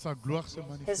sa gloire se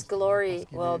manifeste. His glory Parce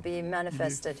qu'il will est- be il est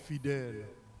manifested, fidèle.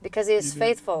 because He is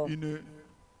faithful. Il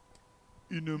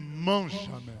ne mange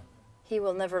jamais. He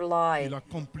will never lie. Il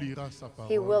accomplira sa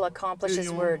parole. He will accomplish His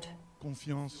Ayons word.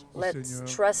 confiance au Let's Seigneur.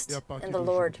 trust Et à partir in the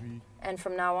Lord. d'aujourd'hui, And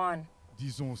from now on,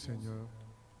 disons au Seigneur,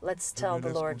 let's je tell me the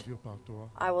laisse Lord, conduire par toi.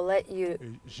 I will let you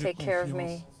Et j'ai take care of me,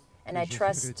 confiance and que I je verrai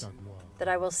trust ta gloire. that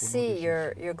I will Au nom de see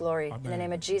Jésus. your glory. In the Amen.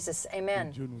 name of Jesus, Que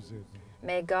amen. Dieu nous aide.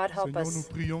 May God help Seigneur, nous us.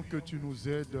 prions que tu nous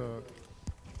aides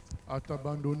à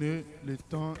t'abandonner les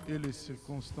temps et les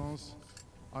circonstances,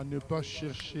 à ne pas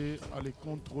chercher à les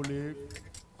contrôler,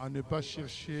 à ne pas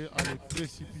chercher à les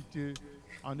précipiter,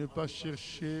 à ne pas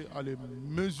chercher à les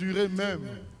mesurer même,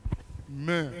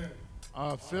 mais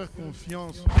à faire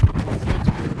confiance au fait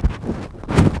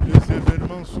que les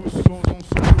événements sont sous ton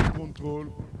contrôle.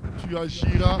 Tu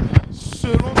agiras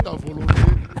selon ta volonté,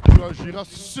 tu agiras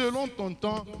selon ton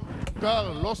temps,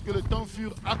 car lorsque le temps fut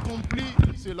accompli,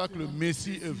 c'est là que le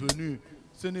Messie est venu.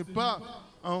 Ce n'est pas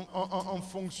en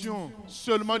fonction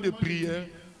seulement des prières,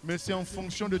 mais c'est en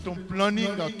fonction de ton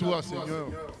planning à toi, Seigneur.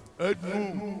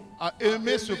 Aide-nous à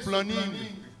aimer ce planning,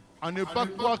 à ne pas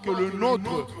croire que le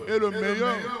nôtre est le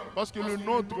meilleur, parce que le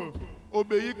nôtre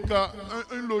obéit qu'à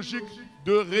une logique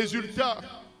de résultat.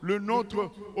 Le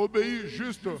nôtre obéit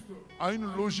juste à une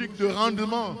logique de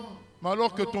rendement, mais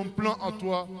alors que ton plan à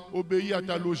toi obéit à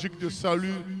ta logique de salut,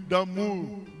 d'amour,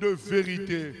 de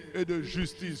vérité et de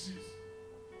justice.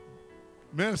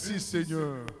 Merci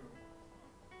Seigneur.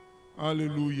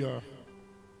 Alléluia.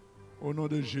 Au nom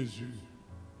de Jésus.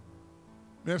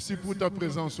 Merci pour ta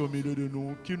présence au milieu de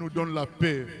nous, qui nous donne la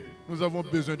paix. Nous avons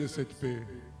besoin de cette paix.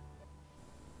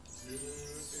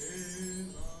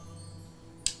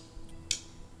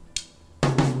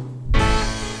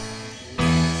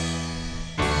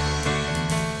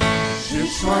 J'ai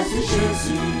choisi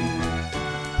Jésus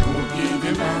pour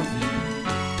guider ma vie.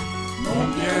 Mon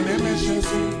bien-aimé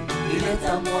Jésus, il est à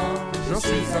moi, je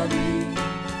suis à lui.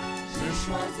 J'ai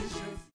choisi Jésus.